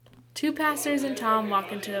Two pastors and Tom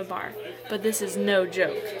walk into a bar, but this is no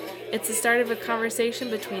joke. It's the start of a conversation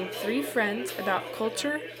between three friends about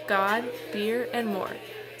culture, God, beer, and more.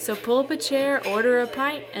 So pull up a chair, order a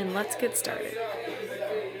pint, and let's get started.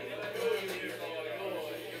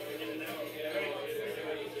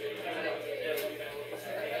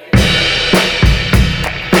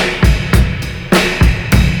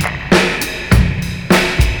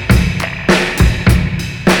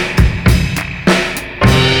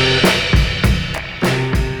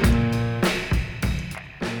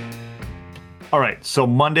 All right, so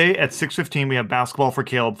Monday at 6:15 we have basketball for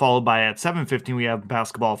Caleb, followed by at 7:15 we have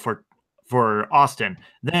basketball for Austin.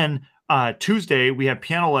 Then Tuesday we have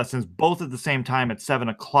piano lessons both at the same time at 7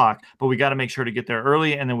 o'clock, but we got to make sure to get there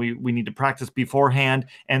early, and then we need to practice beforehand,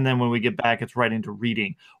 and then when we get back it's right into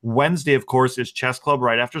reading. Wednesday, of course, is chess club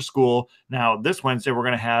right after school. Now this Wednesday we're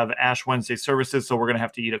going to have Ash Wednesday services, so we're going to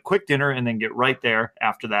have to eat a quick dinner and then get right there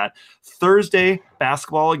after that. Thursday,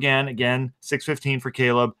 basketball again 6:15 for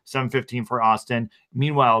Caleb, 7:15 for Austin.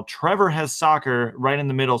 Meanwhile, Trevor has soccer right in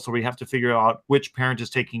the middle, so we have to figure out which parent is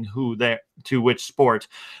taking who there to which sport.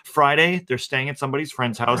 Friday, they're staying at somebody's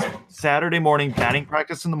friend's house. Saturday morning, batting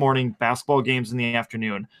practice in the morning, basketball games in the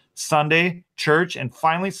afternoon. Sunday, church, and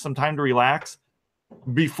finally some time to relax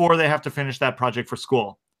before they have to finish that project for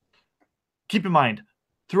school. Keep in mind,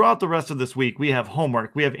 throughout the rest of this week, we have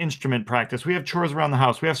homework, we have instrument practice, we have chores around the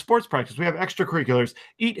house, we have sports practice, we have extracurriculars,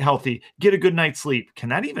 eat healthy, get a good night's sleep. Can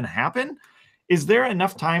that even happen? Is there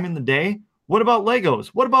enough time in the day? What about Legos?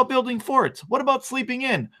 What about building forts? What about sleeping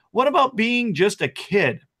in? What about being just a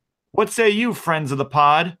kid? What say you, friends of the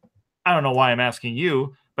pod? I don't know why I'm asking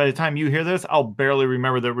you. By the time you hear this, I'll barely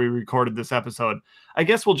remember that we recorded this episode. I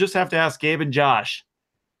guess we'll just have to ask Gabe and Josh.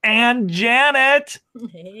 And Janet.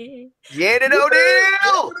 Hey. Janet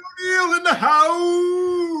O'Neill! O'Neill in the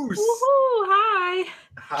house! Woohoo! Hi.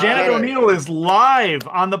 Janet O'Neill is live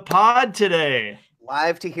on the pod today.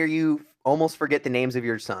 Live to hear you almost forget the names of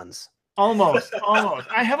your sons. Almost.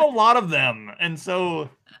 I have a lot of them. And so,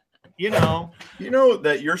 You know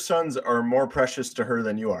that your sons are more precious to her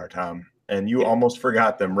than you are, Tom. And you almost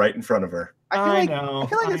forgot them right in front of her. I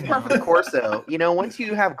feel like it's par for the course, though. Once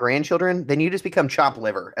you have grandchildren, then you just become chopped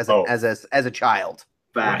liver as a child.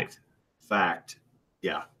 Fact.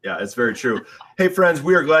 Yeah, it's very true. Hey, friends,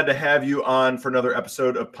 we are glad to have you on for another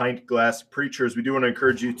episode of Pint Glass Preachers. We do want to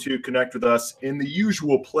encourage you to connect with us in the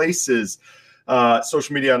usual places.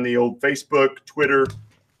 Social media on the old Facebook, Twitter,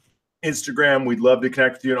 Instagram. We'd love to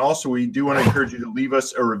connect with you. And also, we do want to encourage you to leave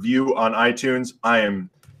us a review on iTunes.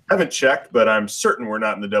 Haven't checked, but I'm certain we're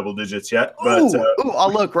not in the double digits yet. But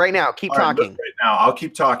I'll look right now. Keep talking. Right now, I'll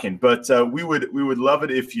keep talking. But we would love it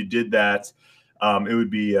if you did that. It would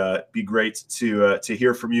be great to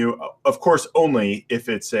hear from you. Of course, only if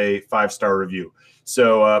it's a 5-star review.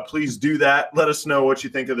 So please do that. Let us know what you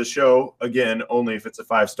think of the show. Again, only if it's a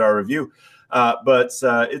 5-star review. But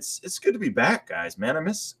it's good to be back, guys. Man, I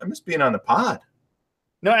miss being on the pod.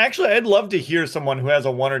 No, actually, I'd love to hear someone who has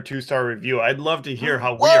a 1 or 2-star review. I'd love to hear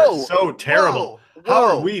how we are so terrible. How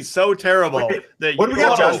are we so terrible? That what do we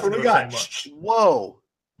got, Josh? What do we got? Whoa.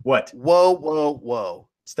 What? Whoa.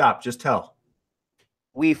 Stop. Just tell.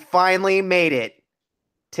 We finally made it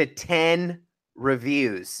to 10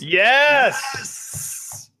 reviews.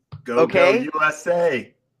 Yes. Go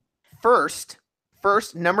USA. First,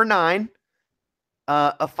 number 9,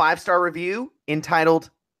 a 5-star review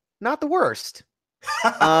entitled "Not the Worst."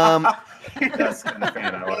 That's kind of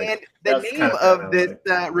fan I like. And the name of this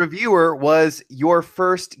reviewer was Your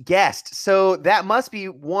First Guest. So that must be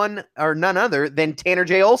one or none other than Tanner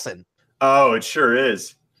J. Olson. Oh, it sure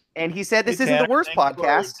is. And he said, this isn't the worst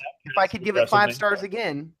podcast. If I could give it 5 stars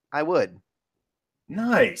again, I would.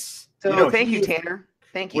 Nice. So thank you, Tanner.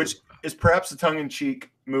 Thank you. Which is perhaps a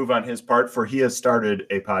tongue-in-cheek move on his part, for he has started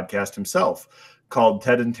a podcast himself called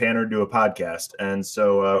Ted and Tanner Do a Podcast. And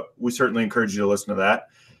so we certainly encourage you to listen to that.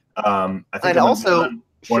 I think and also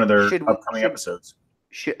one of their upcoming episodes.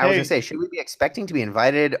 I was going to say, should we be expecting to be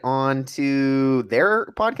invited on to their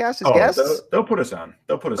podcast as guests? They'll put us on.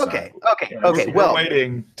 Okay. We're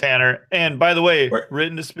waiting, Tanner. And by the way,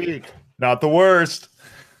 written to speak, not the worst.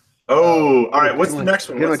 Oh, all right. What's the next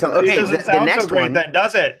one? Okay, the next one then,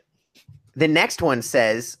 does it? The next one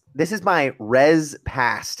says, this is my Res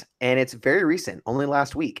Past, and it's very recent, only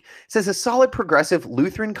last week. It says, a solid progressive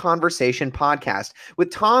Lutheran conversation podcast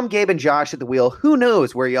with Tom, Gabe, and Josh at the wheel. Who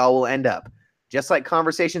knows where y'all will end up? Just like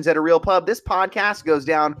conversations at a real pub, this podcast goes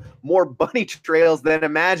down more bunny trails than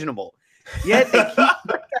imaginable. Yet they keep...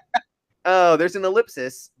 Oh, there's an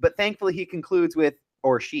ellipsis, but thankfully he concludes with,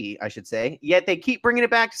 or she, I should say, yet they keep bringing it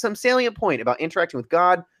back to some salient point about interacting with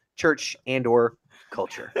God, church, and or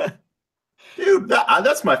culture. Dude,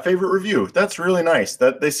 that's my favorite review. That's really nice.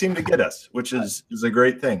 That they seem to get us, which is a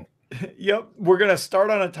great thing. Yep. We're going to start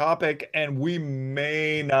on a topic and we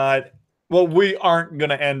may not, well, we aren't going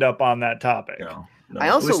to end up on that topic. No, I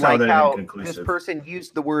at also least not like anything how conclusive. this person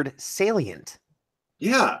used the word salient.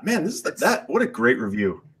 Yeah, man, this is that. What a great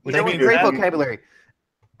review. Great vocabulary.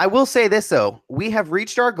 I will say this though, we have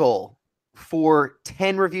reached our goal for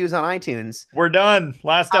 10 reviews on iTunes. We're done.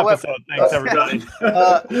 Last episode. Thanks, everybody.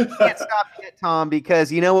 We can't stop yet, Tom,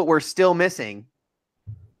 because you know what we're still missing?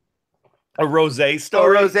 A rosé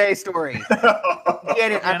story. A rosé story.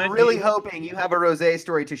 Janet, I'm really hoping you have a rosé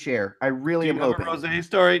story to share. I really am hoping. A rosé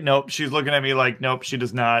story? Nope. She's looking at me like, nope, she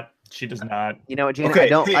does not. She does not. You know what, Janet?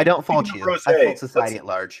 Okay, I don't fault you. I fault society at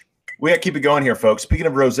large. We got to keep it going here, folks. Speaking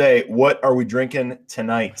of rosé, what are we drinking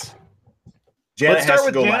tonight? Janet Let's start has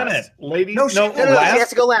with to go Janet. last. Ladies, no, she has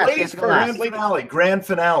to go last. Ladies first. Grand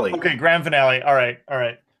finale. Okay, grand finale. All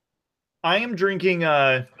right. I am drinking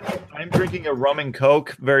a rum and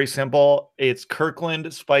coke. Very simple. It's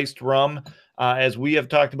Kirkland spiced rum. As we have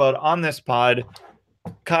talked about on this pod,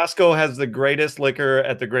 Costco has the greatest liquor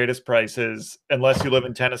at the greatest prices. Unless you live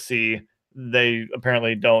in Tennessee, they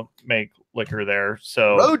apparently don't make liquor there.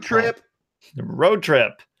 So road trip.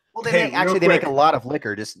 Well, they make a lot of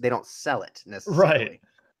liquor, just they don't sell it necessarily.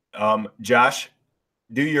 Right. Josh,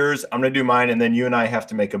 do yours. I'm gonna do mine, and then you and I have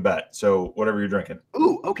to make a bet. So whatever you're drinking.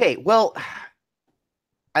 Ooh, okay. Well,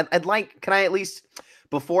 I'd like. Can I at least,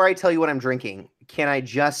 before I tell you what I'm drinking, can I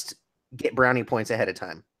just get brownie points ahead of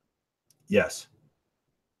time? Yes.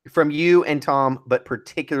 From you and Tom, but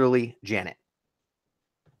particularly Janet.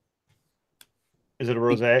 Is it a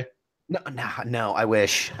rosé? No. I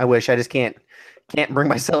wish. I just can't bring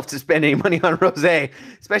myself to spend any money on rosé,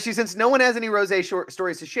 especially since no one has any rosé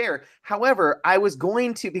stories to share. However, I was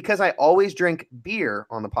going to, because I always drink beer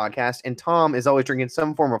on the podcast and Tom is always drinking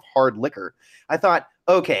some form of hard liquor. I thought,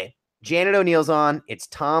 okay, Janet O'Neill's on. It's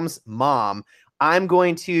Tom's mom. I'm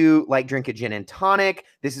going to drink a gin and tonic.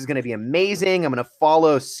 This is going to be amazing. I'm going to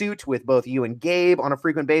follow suit with both you and Gabe on a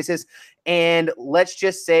frequent basis. And let's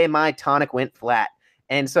just say my tonic went flat.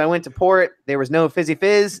 And so I went to pour it. There was no fizzy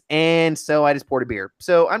fizz. And so I just poured a beer.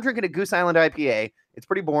 So I'm drinking a Goose Island IPA. It's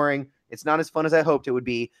pretty boring. It's not as fun as I hoped it would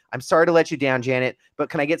be. I'm sorry to let you down, Janet, but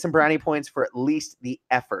can I get some brownie points for at least the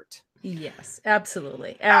effort? Yes,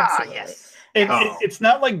 absolutely. Yes. It's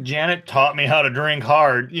not like Janet taught me how to drink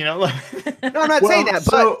hard, you know? No, I'm not saying that,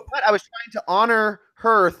 but I was trying to honor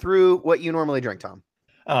her through what you normally drink, Tom.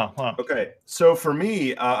 Oh, wow. Okay. So for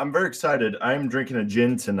me, I'm very excited. I'm drinking a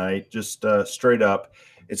gin tonight, just straight up.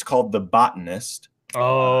 It's called The Botanist.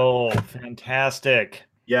 Oh, fantastic.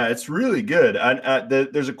 Yeah, it's really good.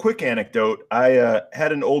 There's a quick anecdote. I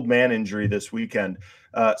had an old man injury this weekend.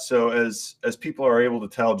 So as people are able to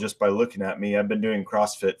tell just by looking at me, I've been doing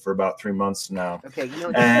CrossFit for about 3 months now. Okay, this is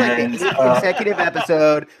like the 8th consecutive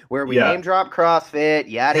episode where we name drop CrossFit,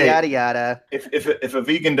 yada yada. If a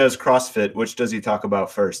vegan does CrossFit, which does he talk about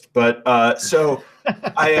first? But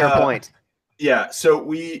fair point. Yeah, so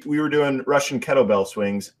we were doing Russian kettlebell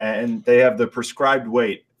swings, and they have the prescribed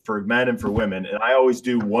weight for men and for women, and I always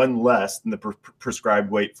do one less than the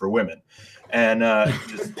prescribed weight for women, and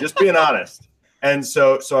just being honest. And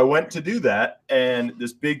so I went to do that, and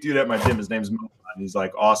this big dude at my gym, his name's Mohan, he's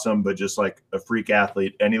like awesome, but just like a freak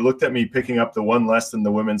athlete. And he looked at me picking up the one less than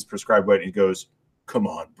the women's prescribed weight, and he goes, "Come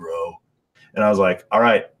on, bro." And I was like, "All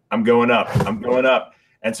right, I'm going up.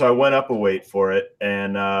 And so I went up a weight for it,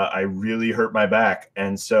 and I really hurt my back.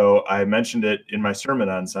 And so I mentioned it in my sermon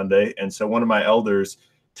on Sunday. And so one of my elders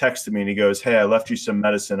texted me, and he goes, "Hey, I left you some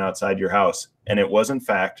medicine outside your house." And it was, in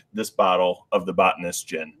fact, this bottle of the Botanist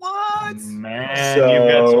gin. What? Man,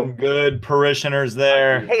 you've got some good parishioners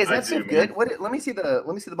there. Hey, is that so good? Let me see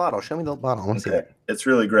the bottle. Show me the bottle. Let me see it. It's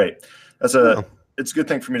really great. It's a good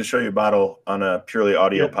thing for me to show you a bottle on a purely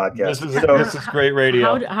audio podcast. This is great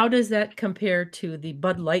radio. How does that compare to the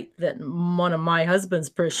Bud Light that one of my husband's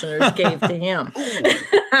parishioners gave to him?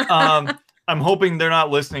 I'm hoping they're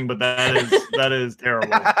not listening, but that is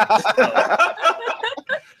terrible.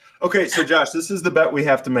 Okay, so Josh, this is the bet we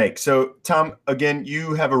have to make. So Tom, again,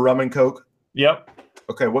 you have a rum and coke. Yep.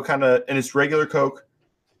 Okay, what kind of? And it's regular coke.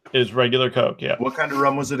 It is regular coke. Yeah. What kind of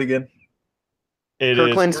rum was it again? It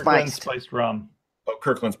Kirkland is Kirkland spiced rum. Oh,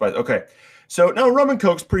 Kirkland spiced. Okay, so now rum and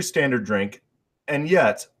coke's pretty standard drink, and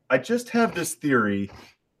yet I just have this theory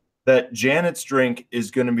that Janet's drink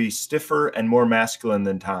is going to be stiffer and more masculine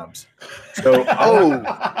than Tom's. So,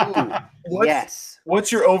 yes.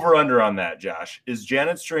 What's your over-under on that, Josh? Is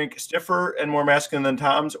Janet's drink stiffer and more masculine than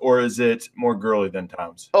Tom's, or is it more girly than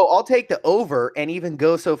Tom's? Oh, I'll take the over and even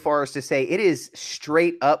go so far as to say it is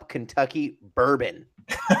straight up Kentucky bourbon.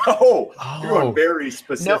 Oh, you're Oh. going very No,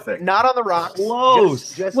 specific. not on the rocks.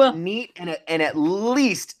 Close. Just Well- neat and at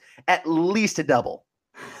least a double.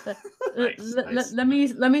 Nice. Let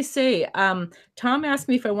me say, Tom asked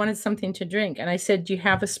me if I wanted something to drink, and I said, "Do you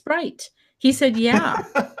have a Sprite?" He said, "Yeah."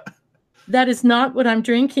 That is not what I'm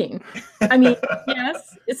drinking. I mean,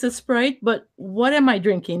 yes, it's a Sprite, but what am I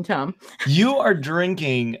drinking, Tom? You are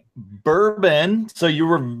drinking bourbon, so you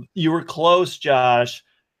were close, Josh,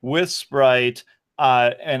 with Sprite,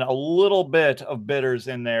 and a little bit of bitters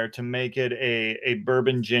in there to make it a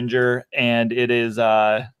bourbon ginger, and it is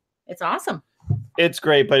It's awesome. it's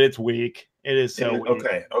great, but it's weak. It is so weak.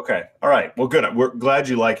 Okay. All right. Well, good. We're glad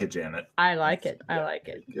you like it, Janet. I like it. I Yeah, like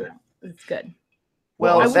it. good. It's good.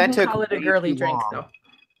 Well, I that wouldn't took call it a way girly too drink, long though.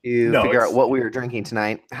 to No, figure it's- out what we were drinking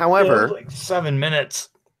tonight. It was However, like 7 minutes.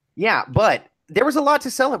 yeah, but there was a lot to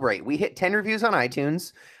celebrate. We hit 10 reviews on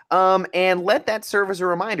iTunes, and let that serve as a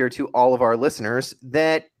reminder to all of our listeners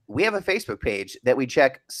that we have a Facebook page that we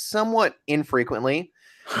check somewhat infrequently.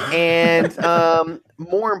 And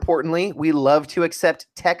more importantly, we love to accept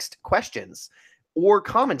text questions or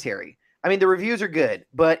commentary. I mean, the reviews are good,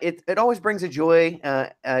 but it always brings a joy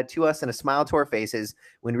to us and a smile to our faces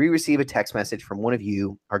when we receive a text message from one of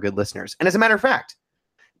you, our good listeners. And as a matter of fact,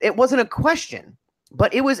 it wasn't a question,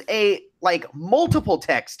 but it was a multiple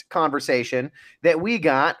text conversation that we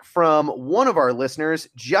got from one of our listeners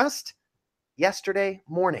just yesterday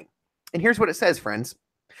morning. And here's what it says, friends.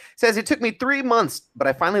 It says, "It took me 3 months, but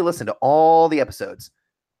I finally listened to all the episodes."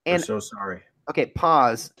 We're And so sorry. okay,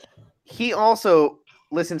 pause. He also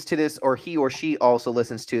listens to this, or he or she also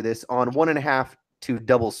listens to this on 1.5 to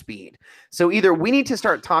double speed. So either we need to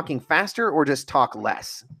start talking faster or just talk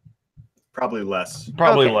less. Probably less.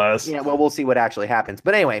 Probably Okay. less. Yeah, well, we'll see what actually happens.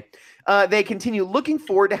 But anyway, they continue looking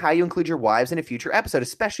forward to how you include your wives in a future episode,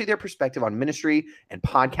 especially their perspective on ministry and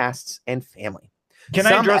podcasts and family. Can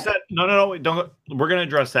I Some- address that? No, wait, don't. We're going to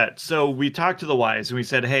address that. So we talked to the wives and we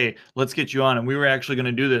said, hey, let's get you on. And we were actually going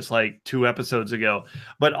to do this like 2 episodes ago.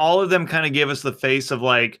 But all of them kind of gave us the face of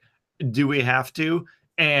like, do we have to?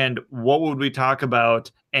 And what would we talk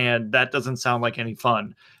about? And that doesn't sound like any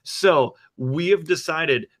fun. So we have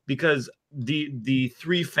decided, because the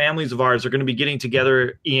 3 families of ours are going to be getting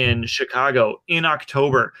together in Chicago in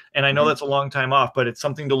October. And I know that's a long time off, but it's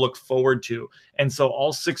something to look forward to. And so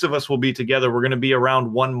all 6 of us will be together. We're going to be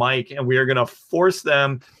around one mic, and we are going to force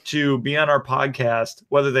them to be on our podcast,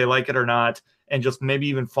 whether they like it or not, and just maybe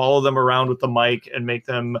even follow them around with the mic and make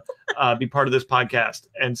them be part of this podcast.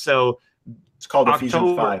 And so It's called Ephesians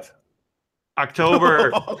October. 5.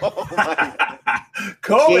 October, Oh my.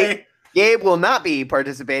 Kobe. Gabe will not be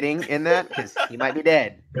participating in that because he might be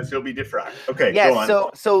dead. Because he'll be defrocked. Okay, go Yeah,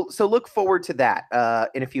 on. so look forward to that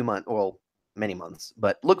in a few months, well, many months,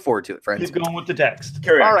 but look forward to it, friends. keep going with the text.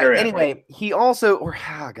 Carry on. All right. carry on. Anyway, he also,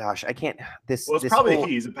 gosh, I can't. This. Well, it's this probably whole-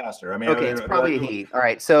 he. He's a pastor. I mean, Okay, it's probably a he. All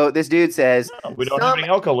right. So this dude says, No, we don't have any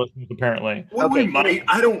alcohol listeners, apparently. Well, we Okay. might.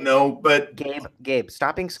 I don't know, but Gabe,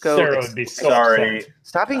 stop being so Sarah would be so sorry. upset.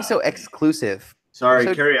 stop being so exclusive. Sorry.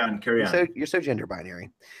 So- Carry on. Carry on. You're so gender binary.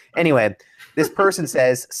 Anyway, this person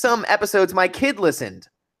says some episodes my kid listened.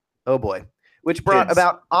 Oh boy. Which brought Kids.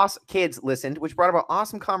 about awesome kids listened, which brought about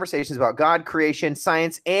awesome conversations about God, creation,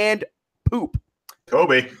 science, and poop.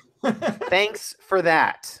 Kobe. Thanks for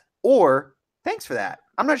that. Or thanks for that.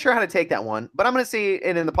 I'm not sure how to take that one, but I'm going to see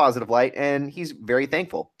it in the positive light, and he's very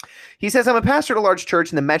thankful. He says, I'm a pastor at a large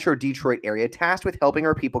church in the metro Detroit area, tasked with helping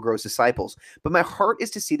our people grow as disciples, but my heart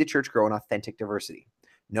is to see the church grow in authentic diversity.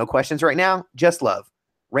 No questions right now, just love.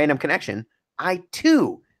 Random connection. I,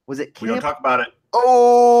 too, was at We don't camp. talk about it.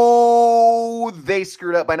 Oh, they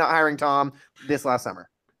screwed up by not hiring Tom this last summer.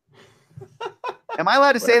 Am I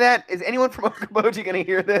allowed to say that? Is anyone from Okoboji going to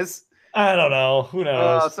hear this? I don't know. Who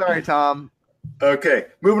knows? Oh, sorry, Tom. Okay,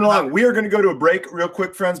 moving along. We are going to go to a break real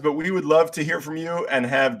quick, friends, but we would love to hear from you and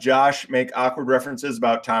have Josh make awkward references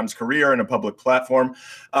about Tom's career in a public platform.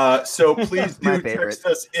 So please My do favorite. text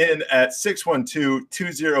us in at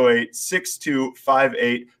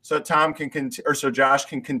 612-208-6258 so Tom can so Josh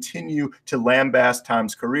can continue to lambaste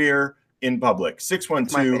Tom's career in public. my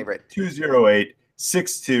favorite.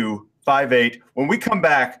 612-208-6258. When we come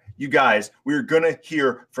back, you guys, we're going to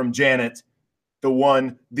hear from Janet, the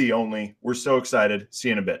one, the only. We're so excited. See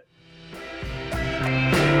you in a bit.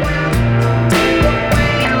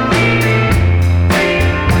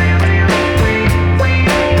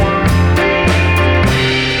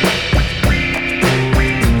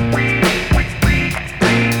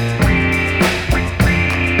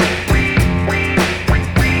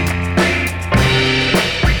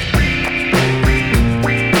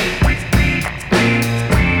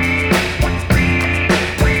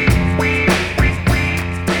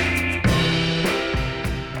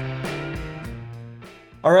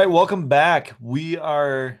 All right, welcome back. We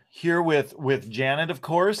are here with Janet, of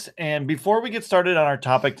course. And before we get started on our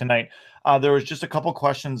topic tonight, there was just a couple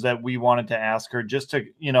questions that we wanted to ask her, just to,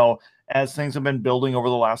 as things have been building over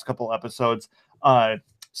the last couple episodes.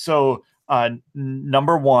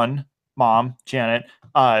 Number one, Mom, Janet,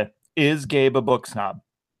 is Gabe a book snob?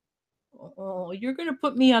 Oh, you're going to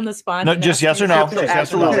put me on the spot. No, just yes or no. Absolutely,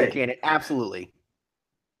 Yes or no. absolutely, Janet. Absolutely.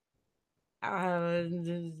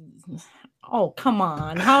 Oh, come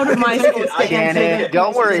on. How am I supposed to answer Janet, that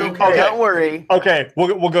don't worry. question? Okay. Don't worry. Okay,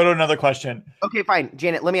 we'll go to another question. Okay, fine.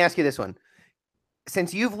 Janet, let me ask you this one.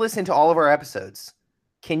 Since you've listened to all of our episodes,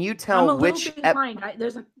 can you I'm a tell little which bit behind.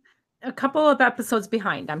 There's a couple of episodes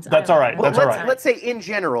behind. That's all right. That's all right. Let's say in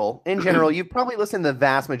general, you've probably listened to the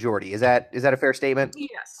vast majority. Is that a fair statement?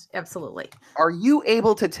 Yes, absolutely. Are you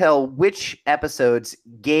able to tell which episodes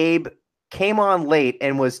Gabe came on late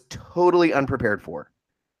and was totally unprepared for?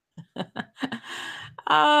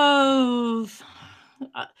 Oh,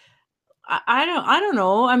 I don't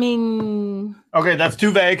know. I mean, Okay, that's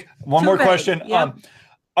too vague. One Too more vague, question. yep.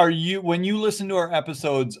 When you listen to our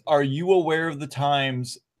episodes, are you aware of the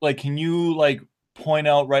times, like, can you point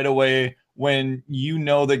out right away when you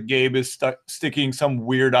know that Gabe is sticking some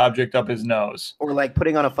weird object up his nose? Or like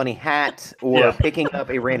putting on a funny hat or Yeah. picking up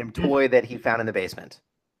a random toy that he found in the basement?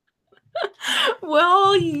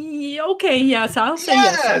 well, okay, yes, I'll say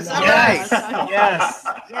yes. on that. Yes, Yes. Yes.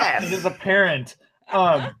 Yes. It is apparent.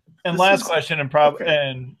 And This last is- question, okay.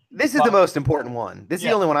 and This is the most important one. This is Yeah.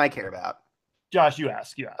 the only one I care about. Josh, you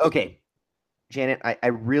ask. Okay, Janet, I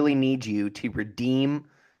really need you to redeem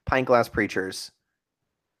Pint Glass Preachers.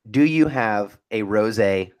 Do you have a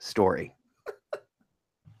rosé story?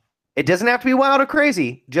 It doesn't have to be wild or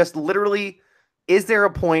crazy. Just literally, is there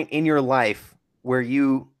a point in your life where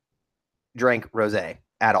you drank rosé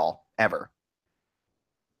at all, ever?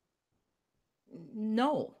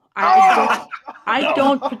 No, Oh! I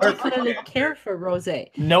don't particularly care for rosé.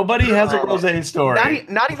 Nobody has a rosé story.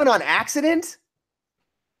 Not even on accident?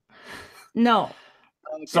 No.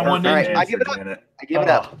 Someone All right, didn't I Answer, give it up. Janet. I give it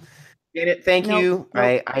up. Janet, thank Nope, you.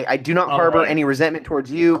 nope. I do not All harbor right. any resentment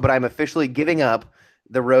towards you, but I'm officially giving up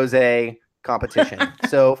the rosé competition.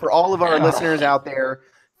 So for all of our listeners out there,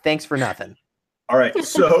 thanks for nothing. All right.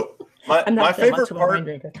 So I'm my not that favorite much of a wine part.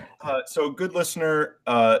 drinker. So good listener.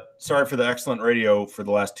 Sorry for the excellent radio for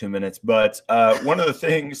the last 2 minutes, but one of the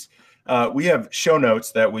things we have show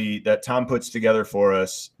notes that Tom puts together for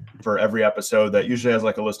us for every episode that usually has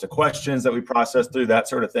like a list of questions that we process through, that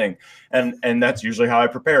sort of thing, and that's usually how I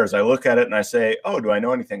prepare. Is I look at it and I say, oh, do I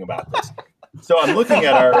know anything about this? So I'm looking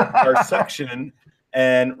at our section,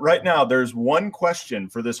 and right now there's one question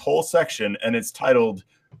for this whole section, and it's titled,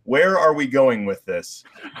 "Where are we going with this?"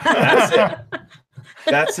 That's it.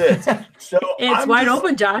 That's it. So It's wide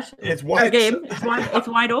open, Josh. It's Or wide. Gabe. It's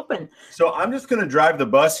wide open. So I'm just going to drive the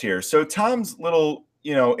bus here. So Tom's little,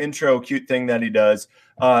 intro cute thing that he does,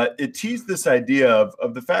 it teased this idea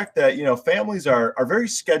of the fact that, families are very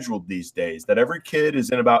scheduled these days, that every kid is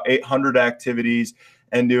in about 800 activities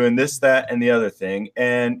and doing this, that, and the other thing.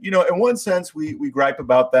 And, in one sense, we gripe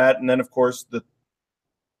about that. And then, of course, the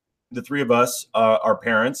three of us are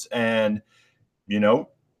parents and,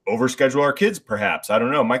 overschedule our kids, perhaps. I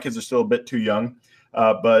don't know. My kids are still a bit too young,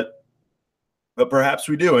 but perhaps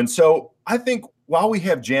we do. And so I think while we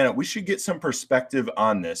have Janet, we should get some perspective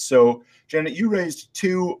on this. So, Janet, you raised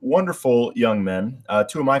two wonderful young men,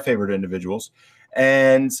 two of my favorite individuals.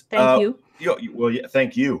 And Thank you. well, yeah,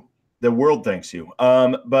 thank you. The world thanks you.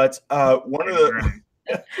 But one of the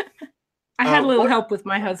I had a little help with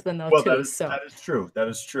my husband though well, too. that is true. That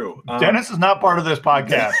is true. Dennis is not part of this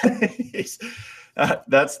podcast.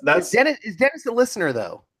 That's Is Dennis a listener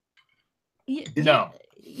though? No.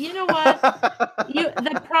 You know what?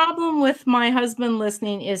 The problem with my husband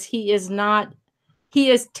listening is he is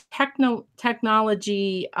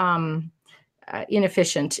technology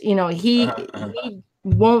inefficient. He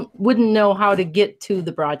wouldn't know how to get to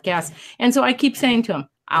the broadcast. And so I keep saying to him,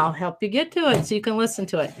 I'll help you get to it so you can listen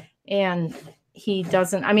to it. And he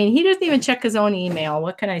doesn't even check his own email.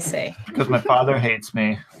 What can I say? Because my father hates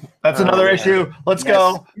me. That's another issue. Let's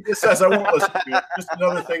go. He just says I won't listen to it. Just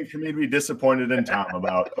another thing for me to be disappointed in Tom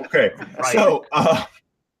about. Okay. Right.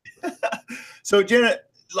 So Janet,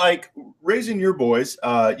 like raising your boys,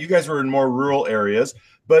 you guys were in more rural areas,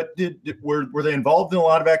 but were they involved in a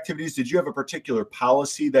lot of activities? Did you have a particular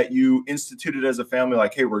policy that you instituted as a family?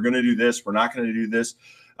 Like, hey, we're going to do this. We're not going to do this.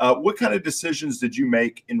 What kind of decisions did you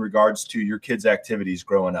make in regards to your kids' activities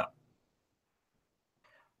growing up?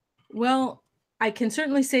 Well, I can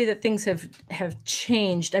certainly say that things have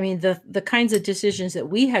changed. I mean, the kinds of decisions that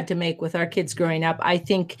we had to make with our kids growing up, I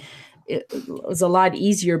think it was a lot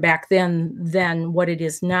easier back then than what it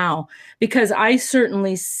is now, because I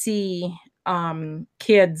certainly see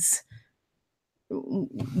kids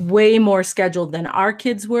way more scheduled than our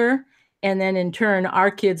kids were. And then in turn,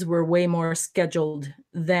 our kids were way more scheduled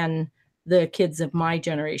than the kids of my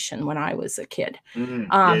generation when I was a kid.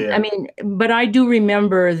 I mean, but I do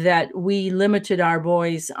remember that we limited our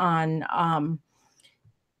boys on,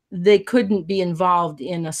 they couldn't be involved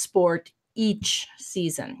in a sport each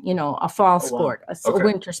season, you know, a fall sport, a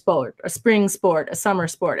winter sport, a spring sport, a summer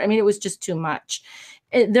sport. I mean, it was just too much.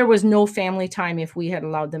 There was no family time if we had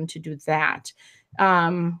allowed them to do that.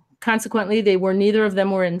 Consequently, neither of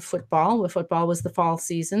them were in football. Football was the fall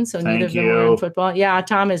season, so neither of them were in football. Yeah,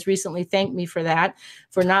 Tom has recently thanked me for that,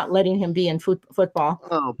 for not letting him be in football.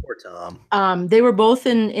 Oh, poor Tom. They were both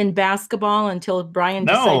in basketball until Brian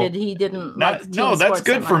decided he didn't like team No, that's sports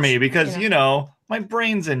good that for much, me because, you know, my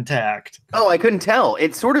brain's intact. Oh, I couldn't tell.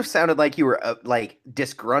 It sort of sounded like you were like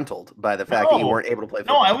disgruntled by the fact that you weren't able to play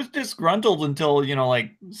football. No, I was disgruntled until, you know,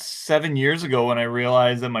 like 7 years ago when I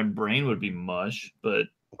realized that my brain would be mush, but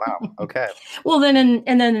wow. Okay. Well,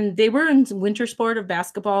 then they were in winter sport of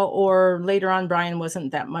basketball, or later on, Brian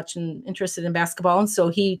wasn't that much interested in basketball. And so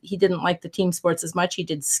he didn't like the team sports as much. He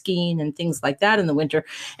did skiing and things like that in the winter.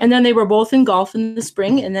 And then they were both in golf in the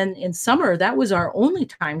spring. And then in summer, that was our only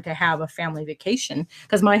time to have a family vacation,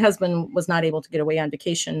 because my husband was not able to get away on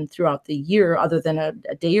vacation throughout the year other than a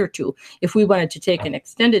day or two. If we wanted to take an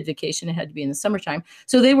extended vacation, it had to be in the summertime.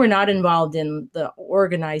 So they were not involved in the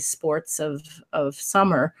organized sports of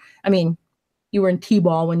summer. I mean, you were in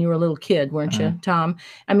T-ball when you were a little kid, weren't you, Tom?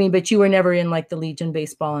 I mean, but you were never in like the Legion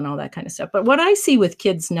baseball and all that kind of stuff. But what I see with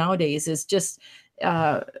kids nowadays is just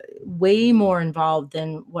way more involved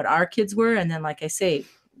than what our kids were. And then, like I say,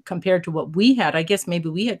 compared to what we had, I guess maybe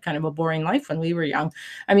we had kind of a boring life when we were young.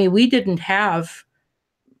 I mean, we didn't have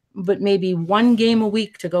but maybe one game a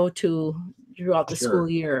week to go to throughout the school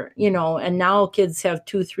year, you know, and now kids have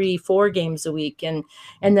 2, 3, 4 games a week. And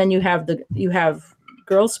then you have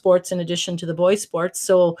girls sports in addition to the boys sports.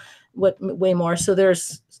 So way more. So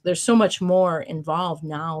there's so much more involved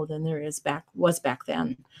now than there was back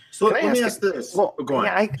then. So let me ask this. Well, go on.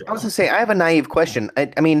 Yeah, I was going to say, I have a naive question.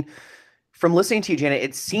 I mean, from listening to you, Janet,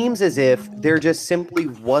 it seems as if there just simply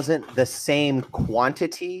wasn't the same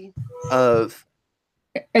quantity of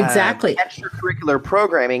extracurricular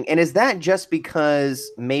programming. And is that just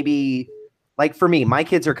because maybe, like for me, my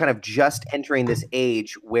kids are kind of just entering this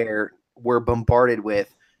age where we're bombarded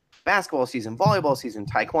with basketball season, volleyball season,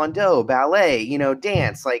 taekwondo, ballet, you know,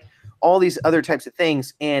 dance, like all these other types of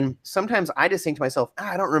things. And sometimes I just think to myself,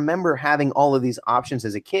 I don't remember having all of these options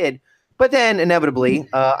as a kid. But then inevitably,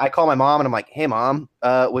 I call my mom and I'm like, hey, Mom,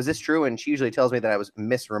 was this true? And she usually tells me that I was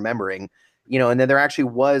misremembering, you know, and then there actually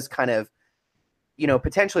was kind of, you know,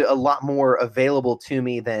 potentially a lot more available to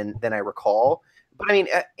me than I recall. But I mean,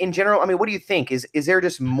 in general, I mean, what do you think? Is there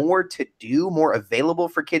just more to do, more available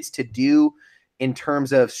for kids to do in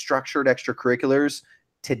terms of structured extracurriculars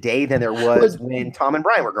today than there was when Tom and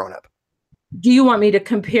Brian were growing up? Do you want me to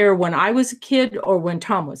compare when I was a kid or when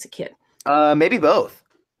Tom was a kid? Maybe both.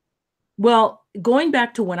 Well, going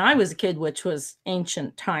back to when I was a kid, which was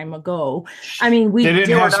ancient time ago, I mean, They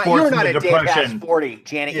didn't have sports you're in not the a day past Depression. 40,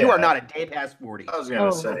 Janet. Yeah. You are not a day past 40. I was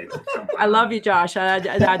going to say. I love you, Josh. That's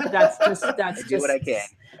just I do what I can.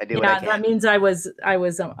 I do what I can. That means I was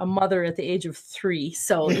a mother at the age of 3.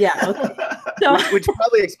 So yeah, okay. So, which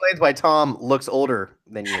probably explains why Tom looks older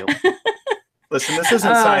than you. Listen, this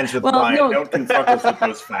isn't science with Brian. no. Don't confront us with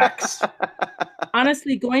those facts.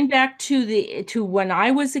 honestly, going back to when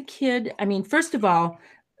I was a kid, I mean, first of all,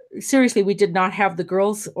 seriously, we did not have the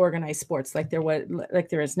girls organized sports like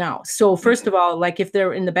there is now. So first of all, like if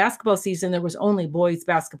they're in the basketball season, there was only boys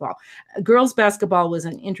basketball. Girls basketball was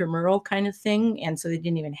an intramural kind of thing. And so they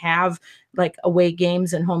didn't even have like away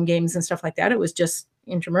games and home games and stuff like that. It was just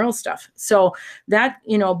intramural stuff. So that,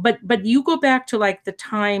 you know, but you go back to like the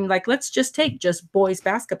time, like let's just take just boys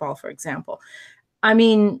basketball, for example. I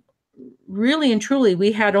mean, really and truly,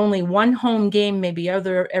 we had only one home game, maybe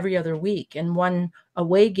every other week, and one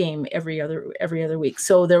away game every other week.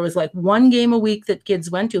 So there was like one game a week that kids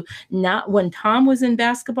went to. Not when Tom was in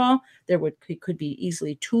basketball, could be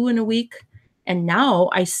easily 2 in a week. And now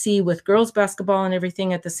I see with girls basketball and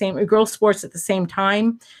everything girls sports at the same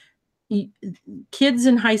time, kids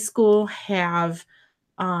in high school have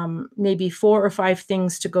maybe 4 or 5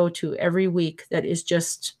 things to go to every week that is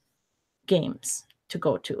just games to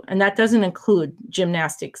go to. And that doesn't include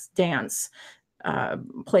gymnastics, dance,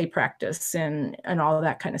 play practice, and all of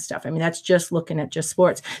that kind of stuff. I mean, that's just looking at just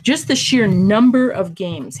sports. Just the sheer number of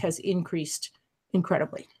games has increased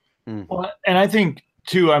incredibly. Well, and I think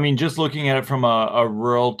I mean, just looking at it from a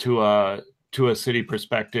rural to a city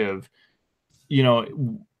perspective, you know,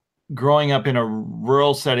 growing up in a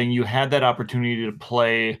rural setting, you had that opportunity to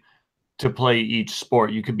play each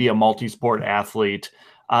sport. You could be a multi-sport athlete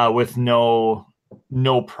with no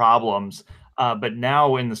problems. But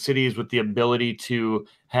now in the cities, with the ability to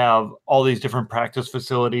have all these different practice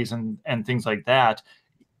facilities and things like that,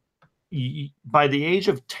 by the age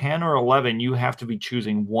of 10 or 11, you have to be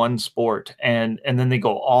choosing one sport, and then they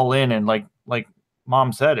go all in, and like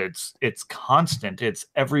Mom said, it's constant. It's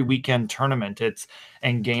every weekend tournament.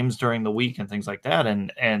 And games during the week and things like that.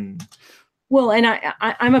 And Well, and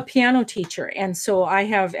I'm a piano teacher, and so I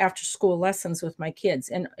have after school lessons with my kids,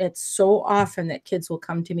 and it's so often that kids will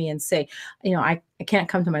come to me and say, you know, I can't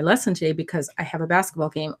come to my lesson today because I have a basketball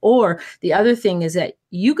game. Or the other thing is that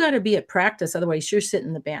you got to be at practice, otherwise you're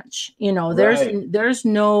sitting the bench. You know, Right. there's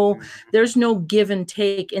no give and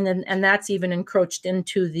take, and that's even encroached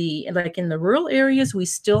into the, like in the rural areas, we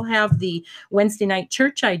still have the Wednesday night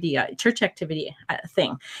church activity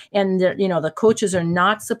thing. And you know, the coaches are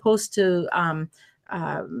not supposed to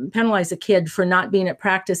penalize a kid for not being at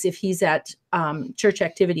practice if he's at church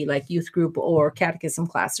activity like youth group or catechism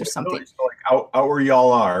class or something. So like out where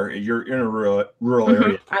y'all are, you're in a rural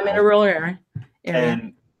area. I'm in a rural area.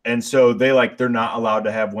 And so they're not allowed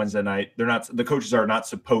to have Wednesday night. The coaches are not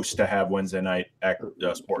supposed to have Wednesday night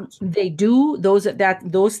sports. They do.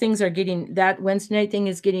 Those things are getting, that Wednesday night thing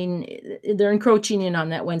is getting, they're encroaching in on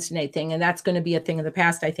that Wednesday night thing. And that's going to be a thing of the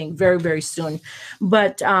past, I think, very, very soon.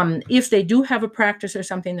 But if they do have a practice or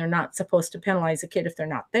something, they're not supposed to penalize a kid if they're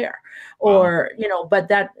not there. Or, you know, but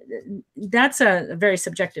that's a very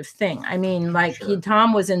subjective thing. I mean, like Sure.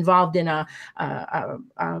 Tom was involved in a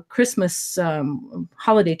Christmas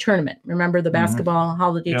holiday tournament. Remember the basketball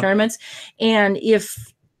holiday tournaments? And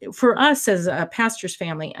if for us as a pastor's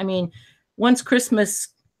family, I mean, once Christmas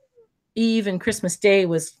Eve and Christmas Day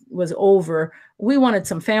was over, we wanted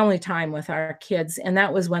some family time with our kids, and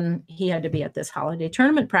that was when he had to be at this holiday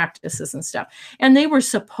tournament practices and stuff. And they were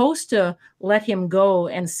supposed to let him go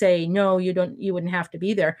and say, no, you wouldn't have to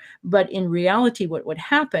be there. But in reality, what would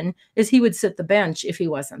happen is he would sit the bench if he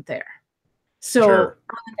wasn't there. So Sure.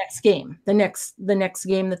 on the next game, the next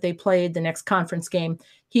game that they played, the next conference game,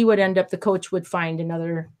 he would end up, the coach would find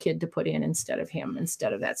another kid to put in instead of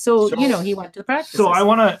that. So you know, he went to the practice. So I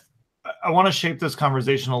want to shape this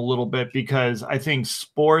conversation a little bit, because I think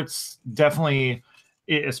sports definitely,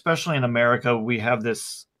 especially in America, we have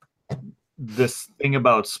this thing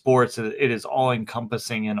about sports. It is all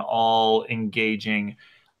encompassing and all engaging,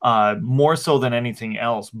 more so than anything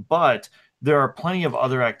else. But there are plenty of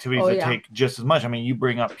other activities that take just as much. I mean, you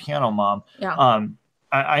bring up piano, Mom. Yeah.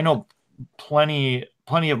 I know plenty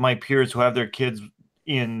of my peers who have their kids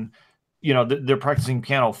in, you know, they're practicing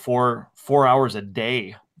piano 4 hours a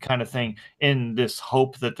day kind of thing, in this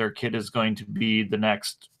hope that their kid is going to be the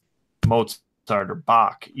next Mozart or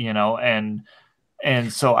Bach, you know,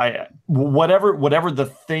 and so whatever the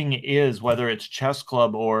thing is, whether it's chess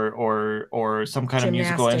club or some kind of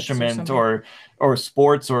musical instrument or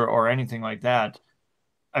sports or anything like that.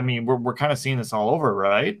 I mean, we're kind of seeing this all over,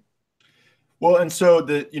 right? Well, and so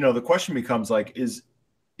the question becomes like, is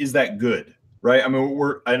that good? Right. I mean,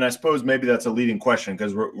 and I suppose maybe that's a leading question,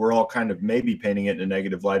 because we're all kind of maybe painting it in a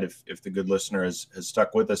negative light if the good listener has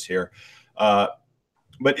stuck with us here.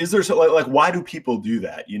 But is there like why do people do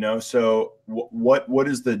that? You know, so what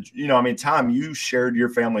is the, you know, I mean, Tom, you shared your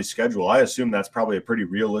family schedule. I assume that's probably a pretty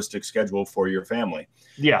realistic schedule for your family.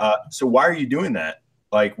 Yeah. So why are you doing that?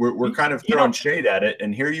 Like we're kind of throwing shade at it,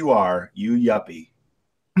 and here you are, you yuppie.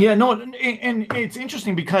 Yeah, no, and it's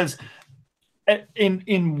interesting because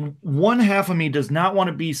in one half of me does not want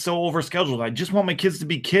to be so overscheduled. I just want my kids to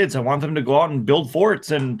be kids. I want them to go out and build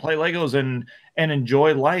forts and play Legos and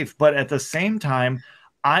enjoy life. But at the same time,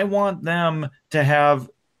 I want them to have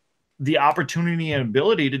the opportunity and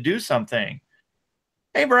ability to do something.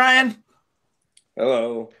 Hey, Brian.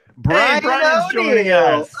 Hello. Brian's joining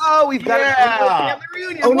us. Oh, we've got a family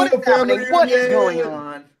reunion. What is happening? What is going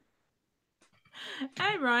on?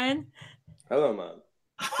 Hi, Brian. Hello, Mom.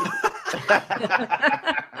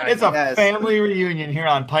 It's a family reunion here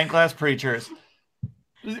on Pint Glass Preachers.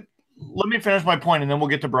 Let me finish my point, and then we'll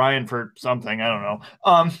get to Brian for something. I don't know.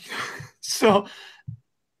 So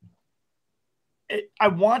I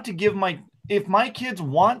want to give if my kids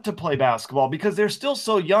want to play basketball, because they're still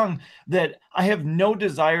so young that I have no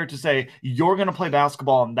desire to say, you're going to play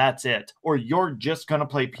basketball and that's it, or you're just going to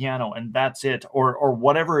play piano and that's it, or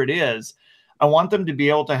whatever it is. I want them to be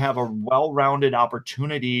able to have a well-rounded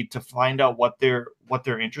opportunity to find out what they're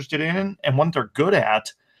interested in and what they're good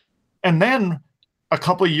at. And then a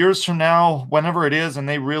couple of years from now, whenever it is, and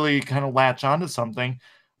they really kind of latch onto something.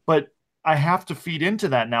 But I have to feed into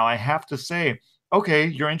that now. I have to say, okay,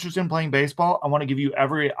 you're interested in playing baseball. I want to give you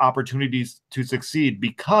every opportunity to succeed,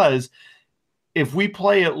 because if we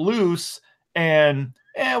play it loose and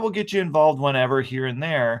we'll get you involved whenever here and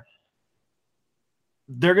there,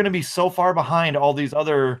 they're going to be so far behind all these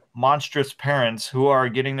other monstrous parents who are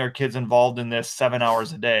getting their kids involved in this 7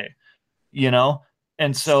 hours a day,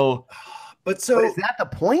 And so, but is that the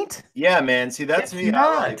point? Yeah, man. See, that's me.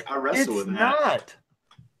 Not. I wrestle with that.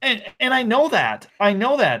 It's not. And I know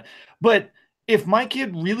that. But if my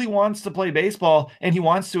kid really wants to play baseball and he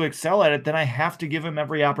wants to excel at it, then I have to give him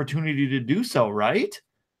every opportunity to do so, right?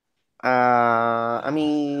 I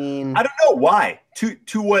mean, I don't know why.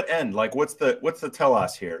 To what end? Like, what's the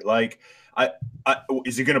telos here? Like,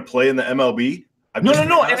 is he going to play in the MLB?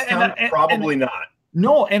 No. Probably not.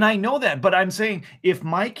 No, and I know that, but I'm saying if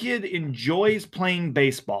my kid enjoys playing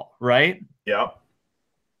baseball, right? Yeah.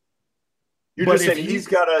 You're just saying he's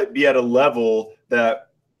got to be at a level that.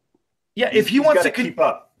 Yeah, if he wants to keep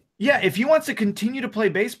up. Yeah, if he wants to continue to play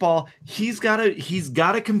baseball, he's got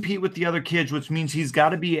to compete with the other kids, which means he's got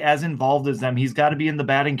to be as involved as them. He's got to be in the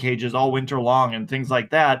batting cages all winter long and things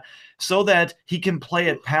like that, so that he can play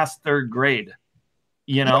it past third grade.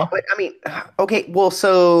 No, but I mean, okay, well,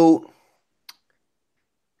 so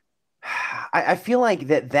I feel like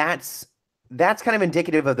that's kind of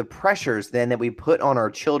indicative of the pressures then that we put on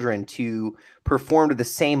our children to perform to the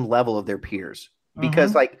same level of their peers.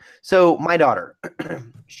 Because so my daughter,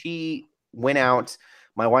 she went out,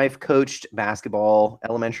 my wife coached basketball,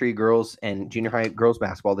 elementary girls and junior high girls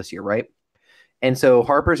basketball this year, right? And so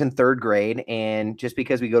Harper's in third grade, and just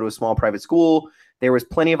because we go to a small private school, there was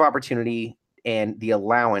plenty of opportunity and the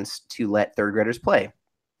allowance to let third graders play.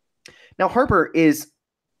 Now Harper is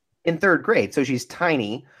in third grade, so she's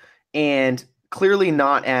tiny and clearly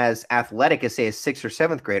not as athletic as, say, a 6th or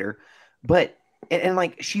 7th grader, but and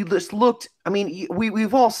like she just looked, I mean,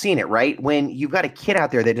 we've all seen it, right? When you've got a kid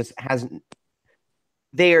out there that just hasn't,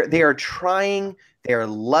 they are trying, they're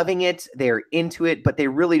loving it, they're into it, but they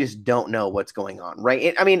really just don't know what's going on,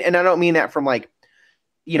 right? I mean, and I don't mean that from like,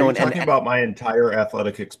 talking about my entire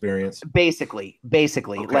athletic experience. Basically,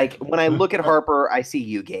 okay. Like when I look at Harper, I see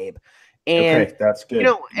you, Gabe, and okay, that's good.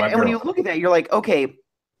 And when you look at that, you're like, okay,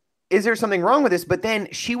 is there something wrong with this? But then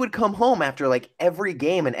she would come home after like every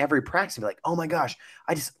game and every practice and be like, oh my gosh,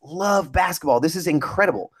 I just love basketball. This is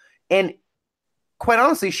incredible. And quite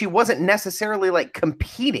honestly, she wasn't necessarily like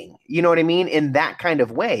competing, you know what I mean? In that kind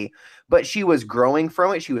of way, but she was growing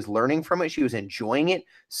from it. She was learning from it. She was enjoying it.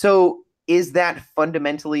 So is that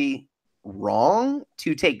fundamentally wrong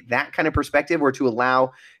to take that kind of perspective or to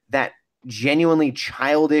allow that genuinely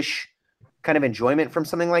childish kind of enjoyment from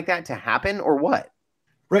something like that to happen, or what?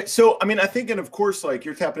 Right. So, I mean, I think, and of course, like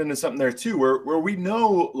you're tapping into something there too, where we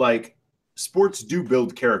know like sports do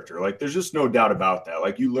build character. Like there's just no doubt about that.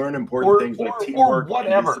 Like you learn important things like teamwork,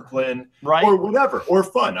 whatever, discipline, right? Or whatever, or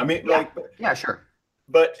fun. I mean, sure.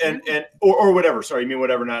 But, or whatever. Sorry. I mean,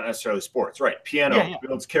 whatever, not necessarily sports, right? Piano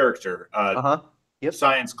builds character. Yep.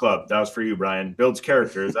 Science club. That was for you, Brian. Builds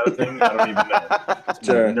character. Is that a thing? I don't even know.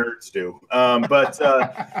 Sure. Nerds do. But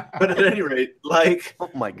at any rate, like, oh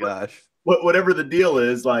my gosh. Whatever the deal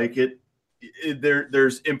is, like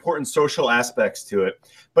there's important social aspects to it.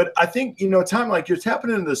 But I think, Tom, like you're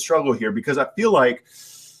tapping into the struggle here because I feel like,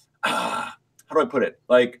 how do I put it?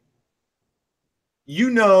 Like,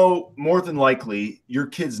 more than likely your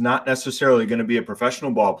kid's not necessarily going to be a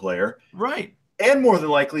professional ball player. Right. And more than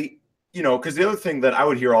likely, because the other thing that I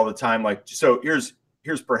would hear all the time, like, so here's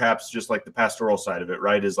perhaps just like the pastoral side of it,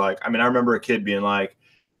 right? Is like, I mean, I remember a kid being like,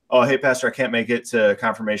 oh, hey, Pastor, I can't make it to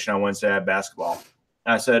confirmation on Wednesday. I have basketball.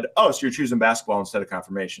 And I said, oh, so you're choosing basketball instead of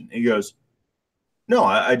confirmation? And he goes, no,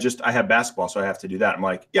 I have basketball, so I have to do that. I'm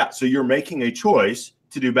like, yeah, so you're making a choice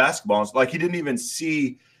to do basketball. It's like he didn't even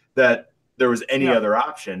see that there was any other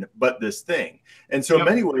option but this thing. And so in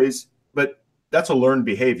many ways, but that's a learned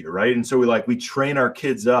behavior, right? And so we train our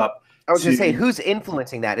kids up. I was going to say, who's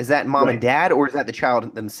influencing that? Is that mom and dad, or is that the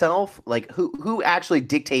child themselves? Like who actually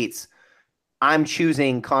dictates I'm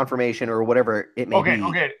choosing confirmation or whatever it may be.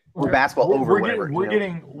 Okay. Or basketball over whatever.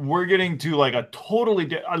 We're getting to like a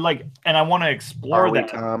totally and I want to explore that.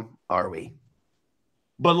 Tom? Are we?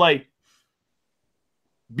 But like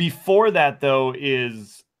before that though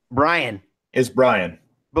is Brian.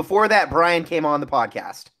 Before that, Brian came on the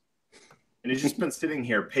podcast. And he's just been sitting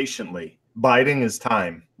here patiently, biding his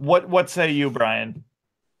time. What say you, Brian?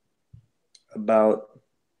 About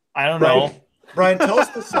I don't know. Brian, tell us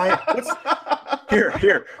the science.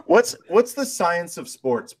 Here. What's the science of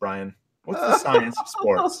sports, Brian? What's the science of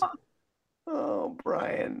sports? Oh,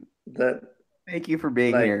 Brian, That thank you for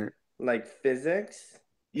being like here. like physics.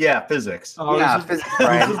 Yeah, physics. Oh, Yeah, this is, physics,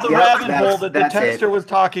 Brian. this is the Yep, rabbit hole that the that's texter it. was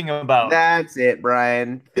talking about. That's it,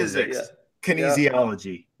 Brian. Physics. Yeah.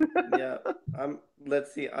 Kinesiology. Yeah.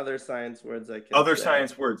 Let's see other science words I can Other say.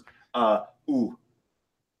 science words. Hold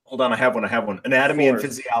on, I have one. Anatomy and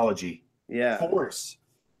Force. physiology. Yeah. Force.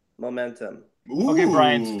 Momentum. Okay,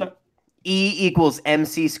 Brian. Ooh. E equals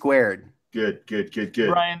MC squared. Good.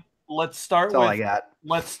 Brian, let's start That's all I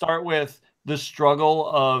with got. the struggle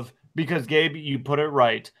of, because Gabe, you put it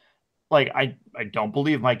right. Like I don't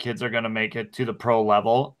believe my kids are going to make it to the pro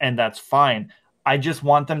level, and that's fine. I just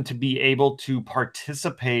want them to be able to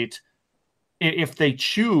participate if they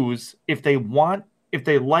choose, if they want, if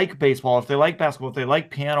they like baseball, if they like basketball, if they like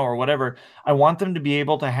piano or whatever. I want them to be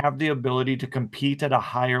able to have the ability to compete at a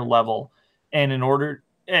higher level. And in order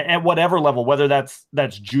at whatever level, whether that's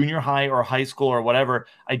junior high or high school or whatever,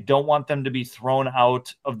 I don't want them to be thrown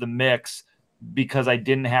out of the mix because I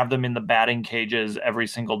didn't have them in the batting cages every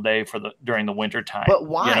single day during the winter time. But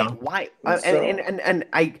why? You know? Why? So- And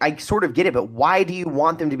I sort of get it, but why do you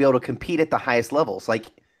want them to be able to compete at the highest levels? Like,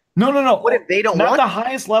 No. what if they don't Not want the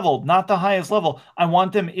highest level, not the highest level. I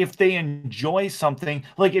want them, if they enjoy something,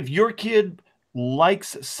 like if your kid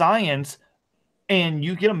likes science and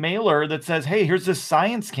you get a mailer that says, "Hey, here's this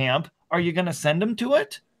science camp," are you going to send them to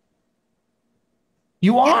it?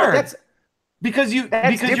 You Yeah, but are. that's because you're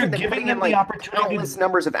different than giving putting them in, the like, opportunity. countless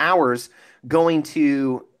numbers of hours going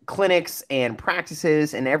to clinics and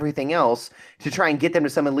practices and everything else to try and get them to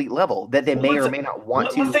some elite level that they may or may not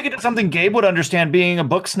want Let's to. take it to something Gabe would understand, being a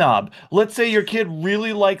book snob. Let's say your kid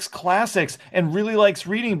really likes classics and really likes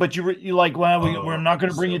reading, but you like, well, we're not going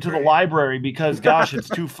to bring so you to the great. library because, gosh, it's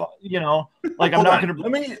too fun. Like, I'm Hold not on. going to.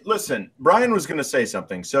 Let me listen. Brian was going to say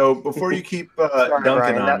something. So before you keep dunking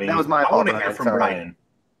Brian. on That- me, that was my I fault, want to hear Brian. from Sorry. Brian.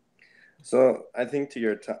 So I think to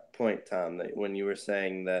your point, Tom, that when you were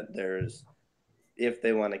saying that if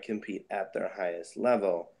they want to compete at their highest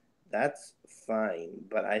level, that's fine.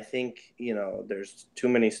 But I think, there's too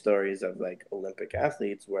many stories of like Olympic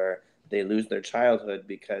athletes where they lose their childhood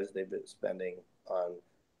because they've been spending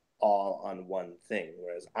all on one thing.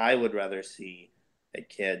 Whereas I would rather see a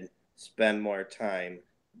kid spend more time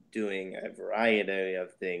doing a variety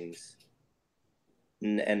of things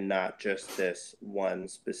and not just this one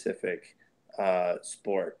specific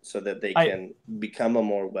sport, so that they can become a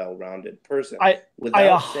more well-rounded person.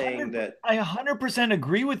 Without saying that, I 100%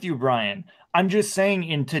 agree with you, Brian. I'm just saying,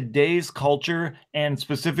 in today's culture and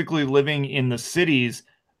specifically living in the cities,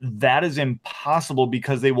 that is impossible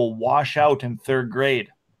because they will wash out in third grade.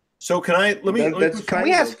 So can we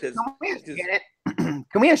ask Janet? Can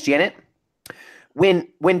we ask Janet?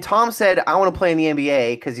 When Tom said, "I want to play in the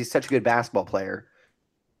NBA" because he's such a good basketball player,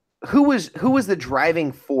 who was the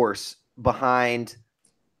driving force behind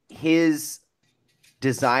his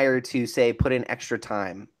desire to, say, put in extra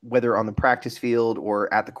time, whether on the practice field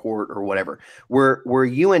or at the court or whatever? Were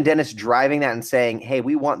you and Dennis driving that and saying, "Hey,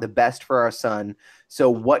 we want the best for our son,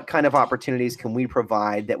 so what kind of opportunities can we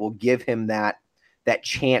provide that will give him that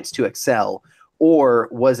chance to excel?" Or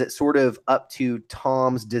was it sort of up to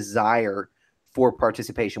Tom's desire for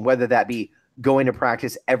participation, whether that be going to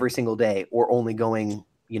practice every single day or only going,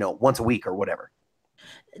 once a week or whatever?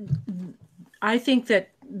 I think that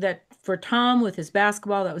for Tom, with his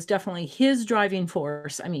basketball, that was definitely his driving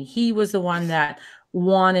force. I mean, he was the one that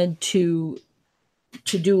wanted to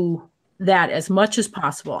do that as much as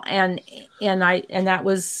possible, and that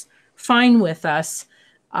was fine with us,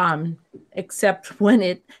 except when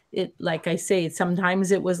it like I say,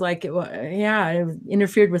 sometimes it was like it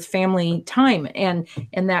interfered with family time and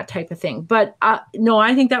that type of thing. But no,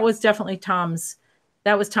 I think that was definitely Tom's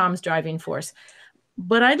driving force.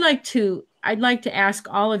 But I'd like to ask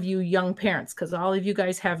all of you young parents, because all of you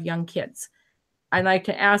guys have young kids. I'd like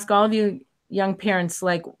to ask all of you young parents,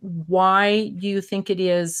 like, why do you think it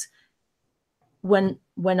is when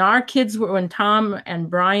Tom and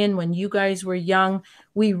Brian, when you guys were young,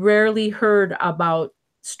 we rarely heard about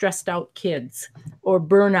stressed out kids or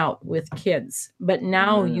burnout with kids. But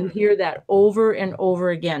now you hear that over and over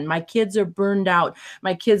again. My kids are burned out.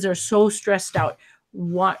 My kids are so stressed out.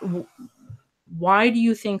 Why do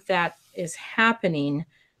you think that is happening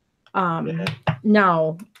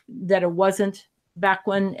now that it wasn't back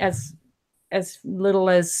when, as little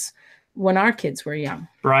as when our kids were young?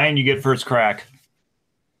 Brian, you get first crack.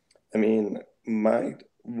 I mean, my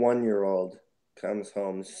 1-year-old comes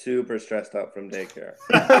home super stressed out from daycare.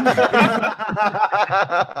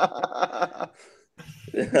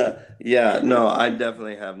 Yeah, no, I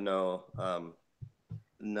definitely have no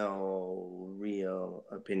real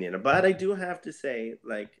opinion. But I do have to say,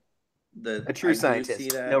 like, A true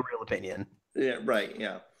scientist, no real opinion. Yeah, right.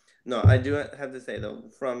 Yeah. No, I do have to say though,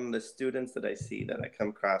 from the students that I see that I come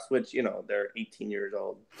across, which they're 18 years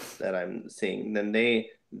old that I'm seeing, then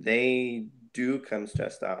they do come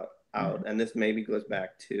stressed out. And this maybe goes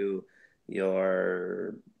back to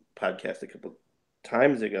your podcast a couple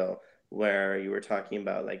times ago where you were talking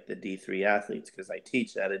about like the D3 athletes, because I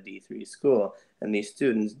teach at a D3 school, and these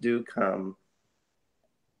students do come,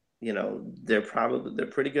 they're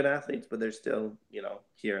pretty good athletes, but they're still,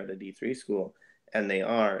 here at a D3 school, and they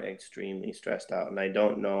are extremely stressed out. And I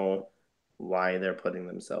don't know why they're putting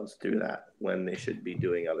themselves through that when they should be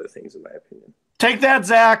doing other things, in my opinion. Take that,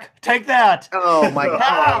 Zach. Take that. Oh my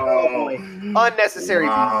God. Oh, unnecessary.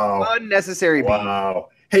 Wow. Unnecessary. Wow.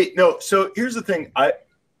 Hey, no. So here's the thing.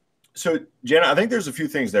 So Jana, I think there's a few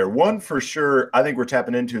things there. One for sure, I think we're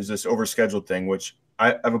tapping into is this overscheduled thing, which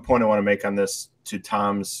I have a point I want to make on this to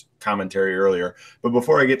Tom's commentary earlier. But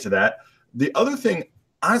before I get to that, the other thing,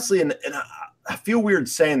 honestly, and I feel weird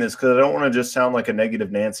saying this because I don't want to just sound like a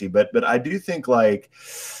negative Nancy, but I do think like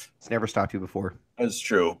it's never stopped you before. That's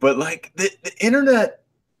true. But like the internet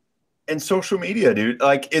and social media, dude,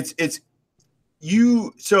 like it's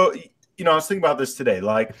you. So, I was thinking about this today,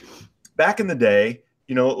 like back in the day,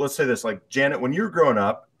 let's say this, like Janet, when you were growing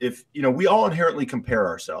up, if, we all inherently compare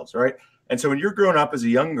ourselves, right? And so when you're growing up as a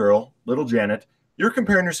young girl, little Janet, you're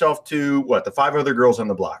comparing yourself to the 5 other girls on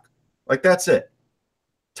the block. Like, that's it.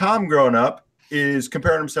 Tom growing up is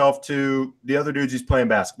comparing himself to the other dudes he's playing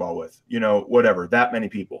basketball with, whatever, that many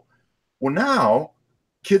people. Well, now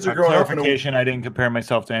kids are growing up. I didn't compare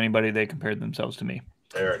myself to anybody. They compared themselves to me.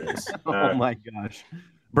 There it is. Oh my gosh.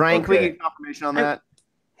 Brian, can we get confirmation on that?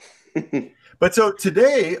 But so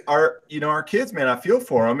today our kids, man, I feel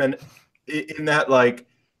for them. And in that, like,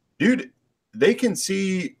 dude, they can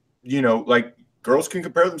see, like girls can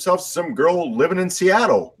compare themselves to some girl living in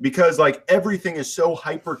Seattle because like everything is so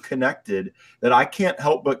hyper connected that I can't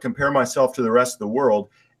help but compare myself to the rest of the world.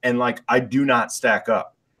 And like, I do not stack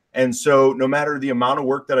up. And so no matter the amount of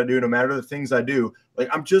work that I do, no matter the things I do, like,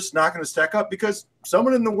 I'm just not going to stack up because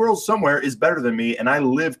someone in the world somewhere is better than me. And I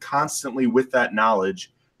live constantly with that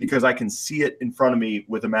knowledge because I can see it in front of me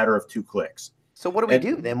with a matter of 2 clicks. So what do we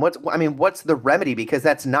do then? What's the remedy? Because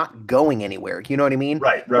that's not going anywhere. You know what I mean?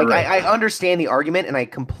 Right. I understand the argument and I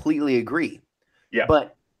completely agree. Yeah.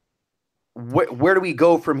 But where do we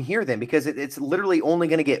go from here then? Because it's literally only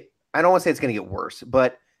going to get, I don't want to say it's going to get worse,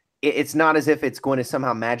 but it's not as if it's going to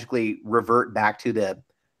somehow magically revert back to the,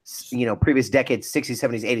 previous decades, 60s,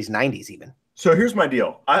 70s, 80s, 90s even. So here's my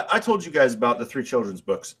deal. I told you guys about the 3 children's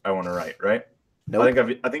books I want to write, right? Nope.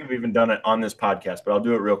 I think I've even done it on this podcast, but I'll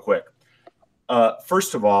do it real quick.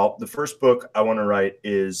 First of all, the first book I want to write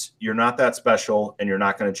is You're Not That Special and You're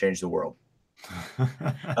Not Going to Change the World.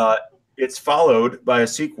 It's followed by a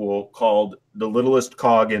sequel called The Littlest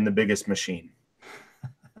Cog in the Biggest Machine.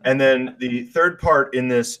 And then the third part in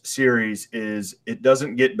this series is It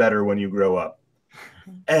Doesn't Get Better When You Grow Up.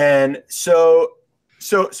 And so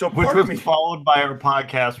which was followed by our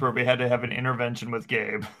podcast where we had to have an intervention with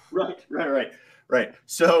Gabe. Right.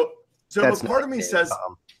 So part of me says,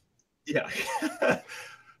 Tom. Yeah.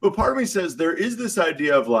 But part of me says there is this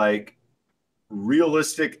idea of like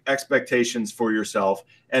realistic expectations for yourself,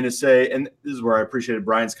 and to say, and this is where I appreciated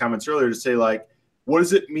Brian's comments earlier, to say like, what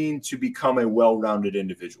does it mean to become a well-rounded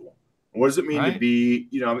individual? What does it mean to be,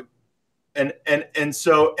 and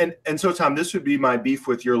so Tom, this would be my beef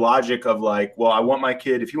with your logic of like, well, I want my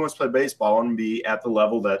kid, if he wants to play baseball, I want him to be at the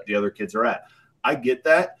level that the other kids are at. I get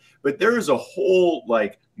that, but there is a whole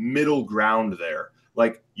like middle ground there.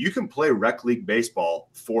 Like, you can play rec league baseball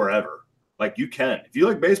forever. Like, you can, if you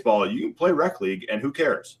like baseball, you can play rec league and who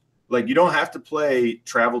cares? Like, you don't have to play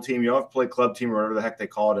travel team. You don't have to play club team or whatever the heck they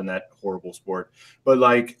call it in that horrible sport. But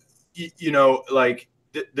like,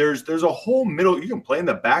 there's a whole middle, you can play in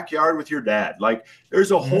the backyard with your dad. Like,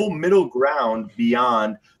 there's a whole middle ground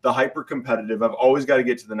beyond the hyper competitive. I've always got to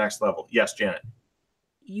get to the next level. Yes, Janet.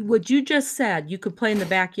 What you just said, you could play in the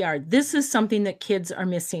backyard. This is something that kids are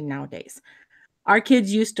missing nowadays. Our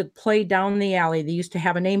kids used to play down the alley. They used to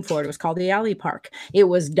have a name for it. It was called the alley park. It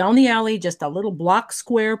was down the alley, just a little block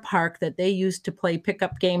square park that they used to play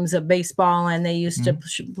pickup games of baseball, and they used to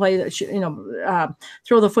play,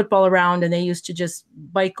 throw the football around, and they used to just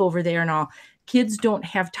bike over there and all. Kids don't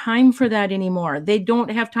have time for that anymore. They don't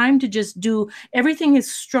have time to just do, everything is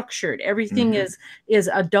structured. Everything is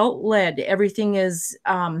adult led. Everything is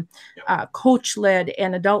coach led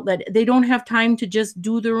and adult led. They don't have time to just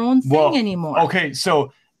do their own thing anymore. Okay.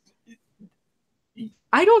 So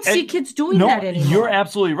I don't see kids doing No, that anymore. you're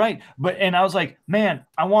absolutely right. And I was like, man,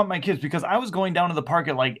 I want my kids, because I was going down to the park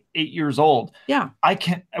at like 8 years old. Yeah.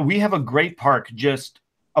 We have a great park just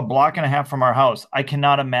a block and a half from our house. I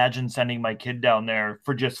cannot imagine sending my kid down there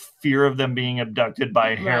for just fear of them being abducted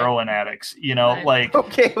by heroin addicts, like.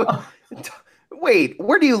 Okay. Wait,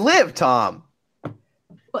 where do you live, Tom?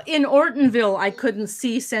 Well, in Ortonville, I couldn't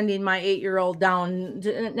see sending my 8-year-old down.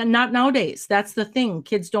 Not nowadays. That's the thing.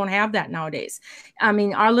 Kids don't have that nowadays. I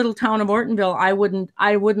mean, our little town of Ortonville, I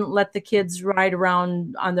wouldn't let the kids ride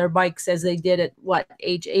around on their bikes as they did at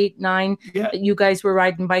age 8, 9. Yeah. You guys were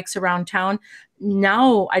riding bikes around town.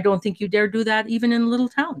 Now, I don't think you dare do that even in little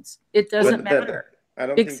towns. It doesn't matter. I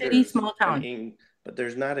don't Big think city, small town. But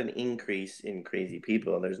there's not an increase in crazy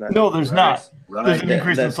people. There's not. No, there's not. Right. There's an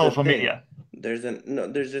increase in That's the social thing. media. There's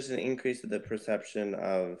just an increase of the perception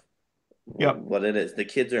of Yep. what it is. The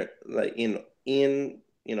kids are like in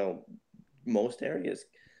most areas,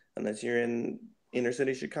 unless you're in inner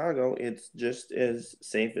city Chicago, it's just as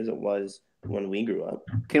safe as it was when we grew up.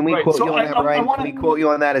 Can we Right, quote so you on that, I Brian? wanna- Can we quote you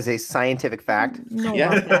on that as a scientific fact? No,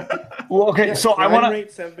 Yeah. Well, okay, Yeah, so I crime want to.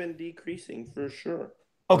 rates have been decreasing for sure.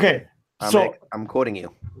 Okay, so I'm quoting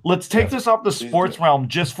you. let's take Yeah, this off the please sports do. realm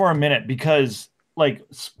just for a minute, because like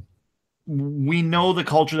we know the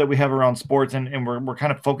culture that we have around sports, and we're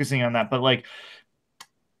kind of focusing on that. But like,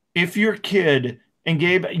 if your kid, and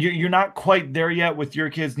Gabe, you're not quite there yet with your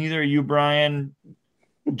kids, neither are you, Brian.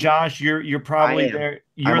 Josh, you're probably I am. there.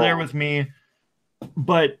 You're I'm there old. with me.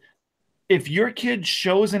 But if your kid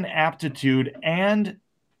shows an aptitude and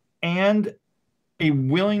a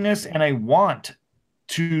willingness and a want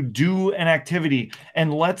to do an activity,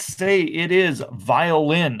 and let's say it is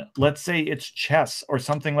violin, let's say it's chess or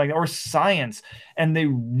something like that, or science, and they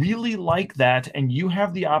really like that, and you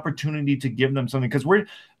have the opportunity to give them something, because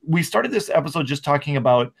we started this episode just talking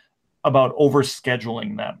about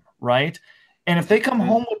overscheduling them, right? And if they come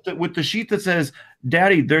home with the sheet that says,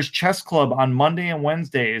 Daddy, there's chess club on Monday and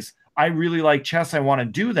Wednesdays, I really like chess, I want to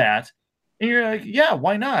do that, and you're like, yeah,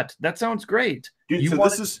 why not? That sounds great. Dude, so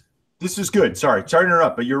this is good. Sorry to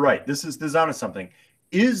interrupt, but you're right. This is onto something.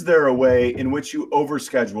 Is there a way in which you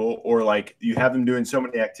overschedule, or like you have them doing so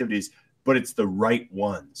many activities, but it's the right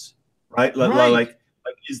ones, right? Like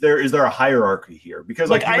is there a hierarchy here? Because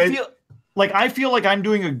I feel like I'm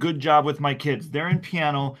doing a good job with my kids. They're in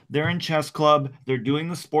piano, they're in chess club, they're doing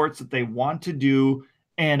the sports that they want to do,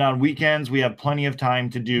 and on weekends we have plenty of time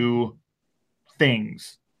to do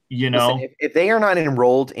things. Listen, if they are not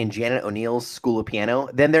enrolled in Janet O'Neill's School of Piano,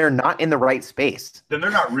 then they're not in the right space. then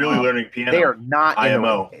they're not really learning piano. They are not in the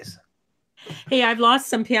IMO. right space. Hey, I've lost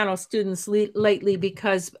some piano students lately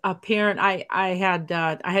because a parent, I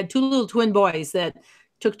had 2 little twin boys that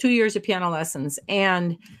took 2 years of piano lessons,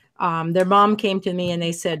 and their mom came to me and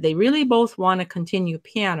they said they really both want to continue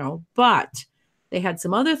piano, but they had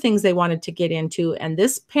some other things they wanted to get into. And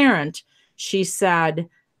this parent, she said,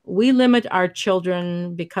 we limit our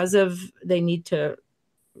children because they need to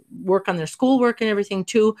work on their schoolwork and everything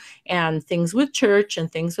too, and things with church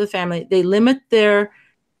and things with family. They limit their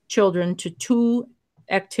children to 2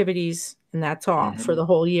 activities, and that's all for the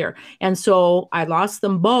whole year. And so I lost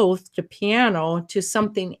them both to piano, to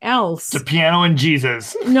something else. To piano and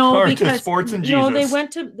Jesus. No, or because to sports and Jesus. no, they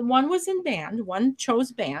went to, one was in band, one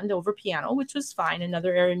chose band over piano, which was fine.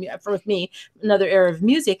 Another area for me, another area of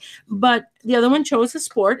music, but the other one chose a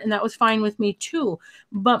sport, and that was fine with me too.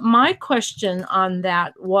 But my question on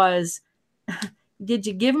that was, did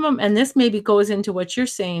you give them, and this maybe goes into what you're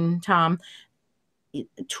saying, Tom,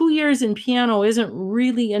 2 years in piano isn't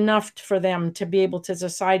really enough for them to be able to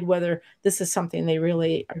decide whether this is something they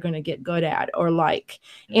really are going to get good at or like.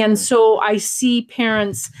 And so I see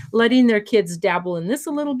parents letting their kids dabble in this a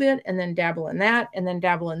little bit, and then dabble in that, and then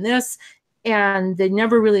dabble in this, and they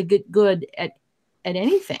never really get good at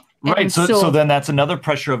anything. Right. And So then that's another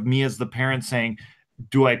pressure of me as the parent saying,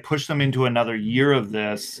 do I push them into another year of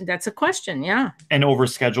this that's a question. Yeah. and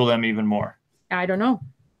overschedule them even more? I don't know.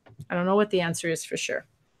 I don't know what the answer is for sure.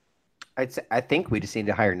 I think we just need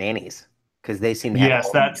to hire nannies because they seem to have Yes,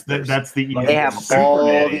 all the answers. that's the They have Super all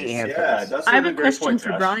nannies. the answers. Yeah, that's I have a really great question point, for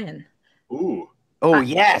Josh. Brian. Ooh. Oh,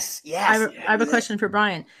 yes. I have a question for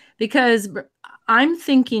Brian, because I'm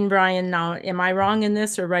thinking, Brian, now, am I wrong in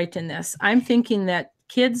this or right in this? I'm thinking that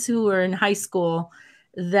kids who are in high school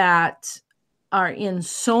that are in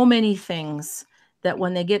so many things that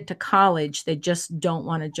when they get to college, they just don't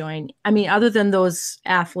want to join. I mean, other than those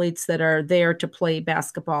athletes that are there to play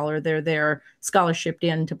basketball, or they're there scholarshiped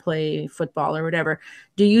in to play football or whatever,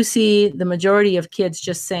 do you see the majority of kids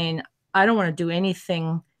just saying, I don't want to do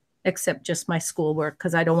anything except just my schoolwork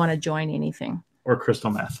because I don't want to join anything? Or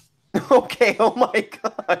crystal meth. Okay. Oh my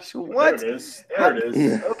gosh. What? There it is. There it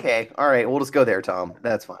is. Okay. All right. We'll just go there, Tom.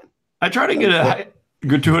 That's fine. I try to get a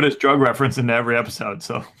gratuitous drug reference into every episode,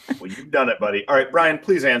 so. Well, you've done it, buddy. All right, Brian,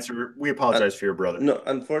 please answer. We apologize for your brother. No,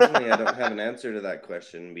 unfortunately, I don't have an answer to that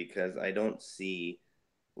question because I don't see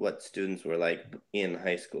what students were like in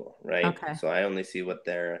high school, right? Okay. So I only see what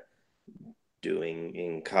they're doing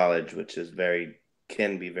in college, which is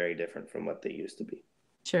can be very different from what they used to be.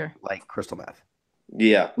 Sure. Like crystal meth.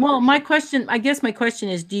 Yeah. Well, my question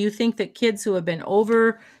is, do you think that kids who have been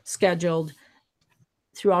over scheduled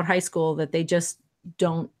throughout high school that they just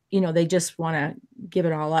don't, they just want to give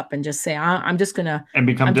it all up and just say, I'm just going to. And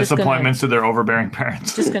become I'm just disappointments to their overbearing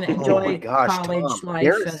parents. Just going to Oh my enjoy gosh, college Tom, life.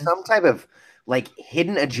 there is some type of like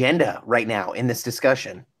hidden agenda right now in this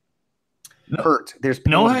discussion. No- Hurt. There's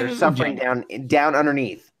pain. no There's hidden suffering down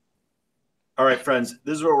underneath. All right, friends,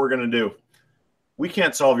 this is what we're going to do. We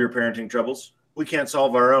can't solve your parenting troubles. We can't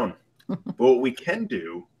solve our own. But what we can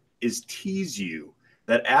do is tease you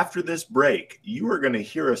that after this break, you are going to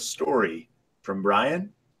hear a story from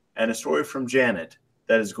Brian and a story from Janet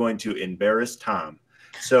that is going to embarrass Tom.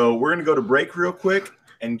 So we're going to go to break real quick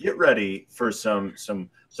and get ready for some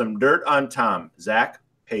dirt on Tom. Zach,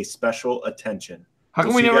 pay special attention. How come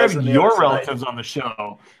We'll we see you never guys have on the your other side. relatives on the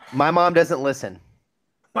show? My mom doesn't listen.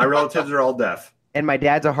 My relatives are all deaf. And my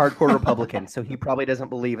dad's a hardcore Republican, so he probably doesn't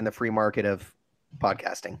believe in the free market of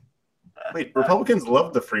podcasting. Wait, Republicans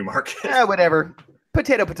love the free market. Yeah, whatever.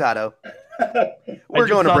 Potato, potato. I We're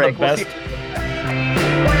just going to saw the break. We'll best-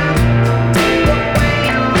 see-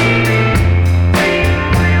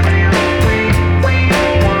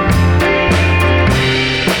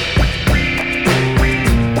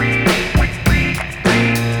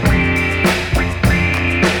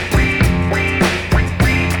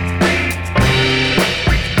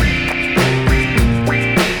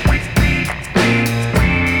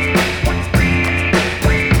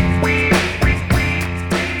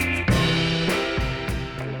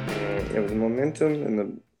 It was momentum and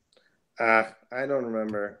the. I don't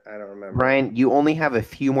remember. Brian, you only have a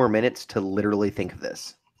few more minutes to literally think of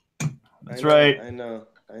this. That's right. I know.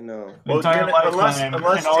 The Well, entire Janet, lifetime,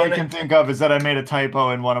 unless and all Janet- I can think of is that I made a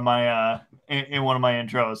typo in one of my in one of my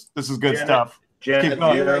intros. This is good Janet, stuff. Janet, Keep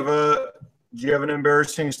going. do you have an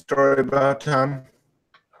embarrassing story about Tom?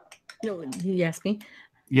 No, he asked me.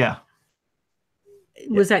 Yeah.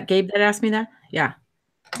 Was that Gabe that asked me that? Yeah,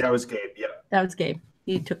 That was Gabe. Yeah. that was Gabe.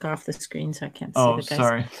 He took off the screen, so I can't see Oh, the guys.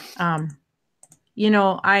 sorry.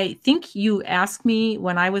 I think you asked me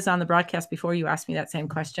when I was on the broadcast before, you asked me that same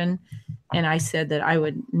question. And I said that I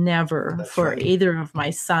would never, That's for right. either of my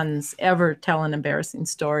sons, ever tell an embarrassing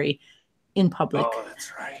story in public. Oh,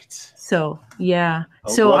 that's right. So, yeah. A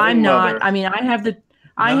So loving I'm not, mother. I mean, I have the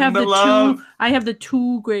Nothing but love. I have the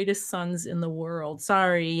two greatest sons in the world.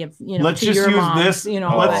 Sorry, if Let's to just your use moms, this.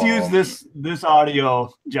 Oh. Let's use this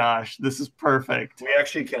audio, Josh. This is perfect. We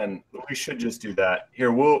actually can. We should just do that.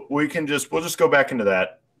 Here, we'll just go back into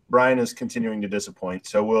that. Brian is continuing to disappoint,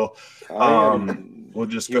 so we'll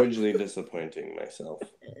just go. Hugely disappointing myself.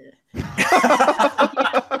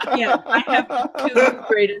 Yeah, I have the two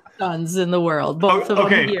greatest sons in the world, both of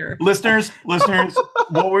them here. Listeners,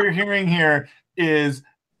 what we're hearing here is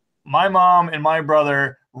my mom and my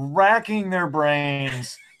brother racking their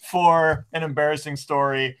brains for an embarrassing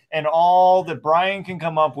story, and all that Brian can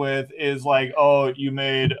come up with is like, "Oh, you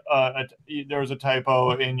made there was a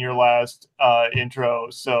typo in your last intro."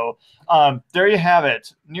 So there you have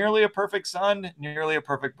it. Nearly a perfect son, nearly a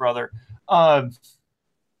perfect brother.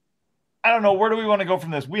 I don't know, where do we want to go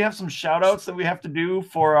from this? We have some shout outs that we have to do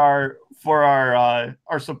for our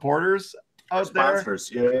supporters out there.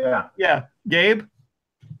 Sponsors. Yeah. Yeah. Gabe?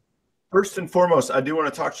 First and foremost, I do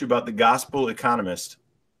want to talk to you about the Gospel Economist.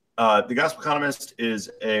 The Gospel Economist is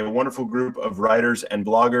a wonderful group of writers and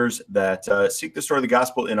bloggers that seek the story of the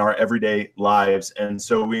gospel in our everyday lives. And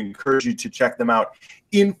so we encourage you to check them out.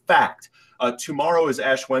 In fact, tomorrow is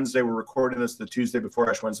Ash Wednesday. We're recording this the Tuesday before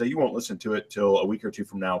Ash Wednesday. You won't listen to it till a week or two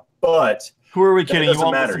from now. But Who are we That kidding? You doesn't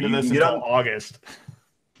won't matter. listen to You this can get until on- August.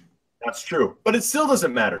 that's true. But it still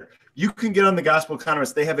doesn't matter. You can get on the Gospel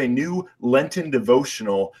Economist. They have a new Lenten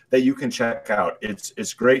devotional that you can check out.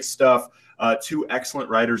 It's great stuff. Two excellent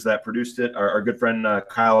writers that produced it. Our good friend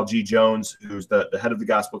Kyle G. Jones, who's the head of the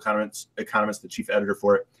Gospel Economist, the chief editor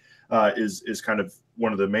for it, is kind of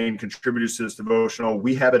one of the main contributors to this devotional.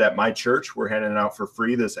 We have it at my church. We're handing it out for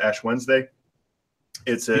free this Ash Wednesday.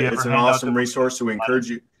 It's Do you an ever hand out awesome resource. So we encourage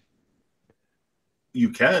you. You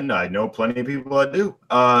can. I know plenty of people that do.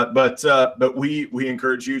 But we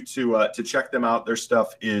encourage you to check them out. Their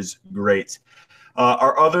stuff is great.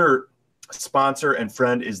 Our other sponsor and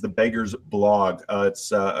friend is the Beggar's Blog.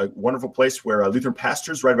 It's a wonderful place where Lutheran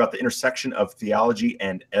pastors write about the intersection of theology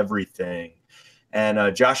and everything.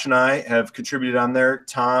 And Josh and I have contributed on there.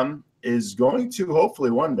 Tom is going to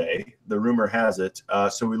hopefully one day. The rumor has it.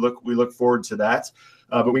 So we look forward to that.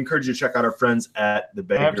 But we encourage you to check out our friends at the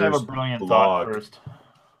Beggar's I have to have a brilliant Blog. thought first.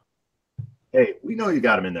 Hey, we know you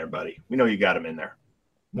got him in there, buddy. We know you got him in there.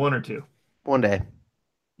 One or two. One day.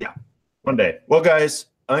 Yeah, one day. Well, guys,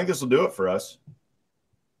 I think this will do it for us.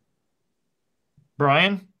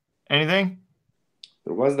 Brian, anything?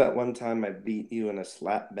 There was that one time I beat you in a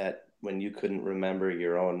slap bet when you couldn't remember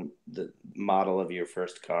the model of your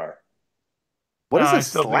first car. What is I a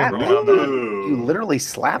still think slap? it's around bet? there. You literally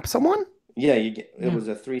slap someone? Yeah, it was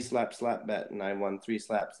a 3-slap bet, and I won 3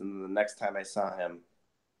 slaps. And the next time I saw him,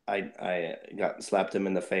 I slapped him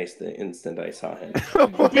in the face the instant I saw him.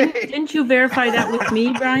 Didn't you verify that with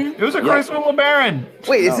me, Brian? It was a Chrysler LeBaron.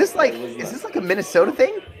 Wait, No, is this it was a Minnesota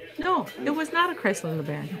thing? No, it was not a Chrysler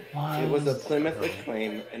LeBaron. It was a Plymouth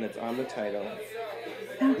Acclaim, and it's on the title.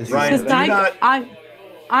 Ryan, Because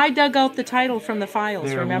I dug out the title from the files,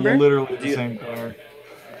 They're remember? literally the same car.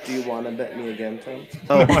 Do you want to bet me again, Tom?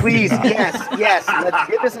 Oh, please, yes. Let's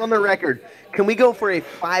get this on the record. Can we go for a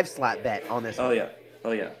 5-slap bet on this? Oh yeah.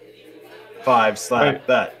 5-slap Wait.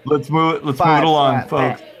 bet. Let's move it 5 along, slap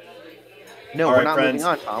folks. bet. No, All we're right, not friends. moving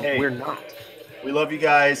on, Tom. Hey. We're not. We love you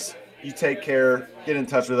guys. You take care. Get in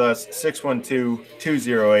touch with us.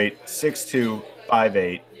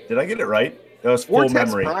 612-208-6258. Did I get it right? That was Or full text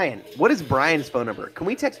memory. Brian. What is Brian's phone number? Can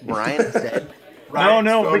we text Brian instead? Ryan's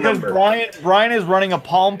No, phone because number. Brian is running a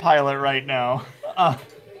Palm Pilot right now. Oh,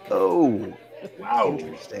 Wow.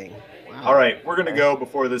 interesting. Wow. All right, we're gonna go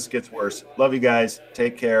before this gets worse. Love you guys.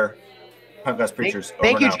 Take care. Podcast Preachers.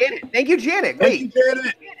 Thank over you, now. Janet. Thank you, Janet. Thank Wait. you,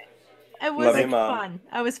 Janet. It was Love you, Mom. fun.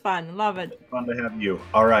 It was fun. Love it. Fun to have you.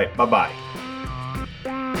 All right. Bye bye.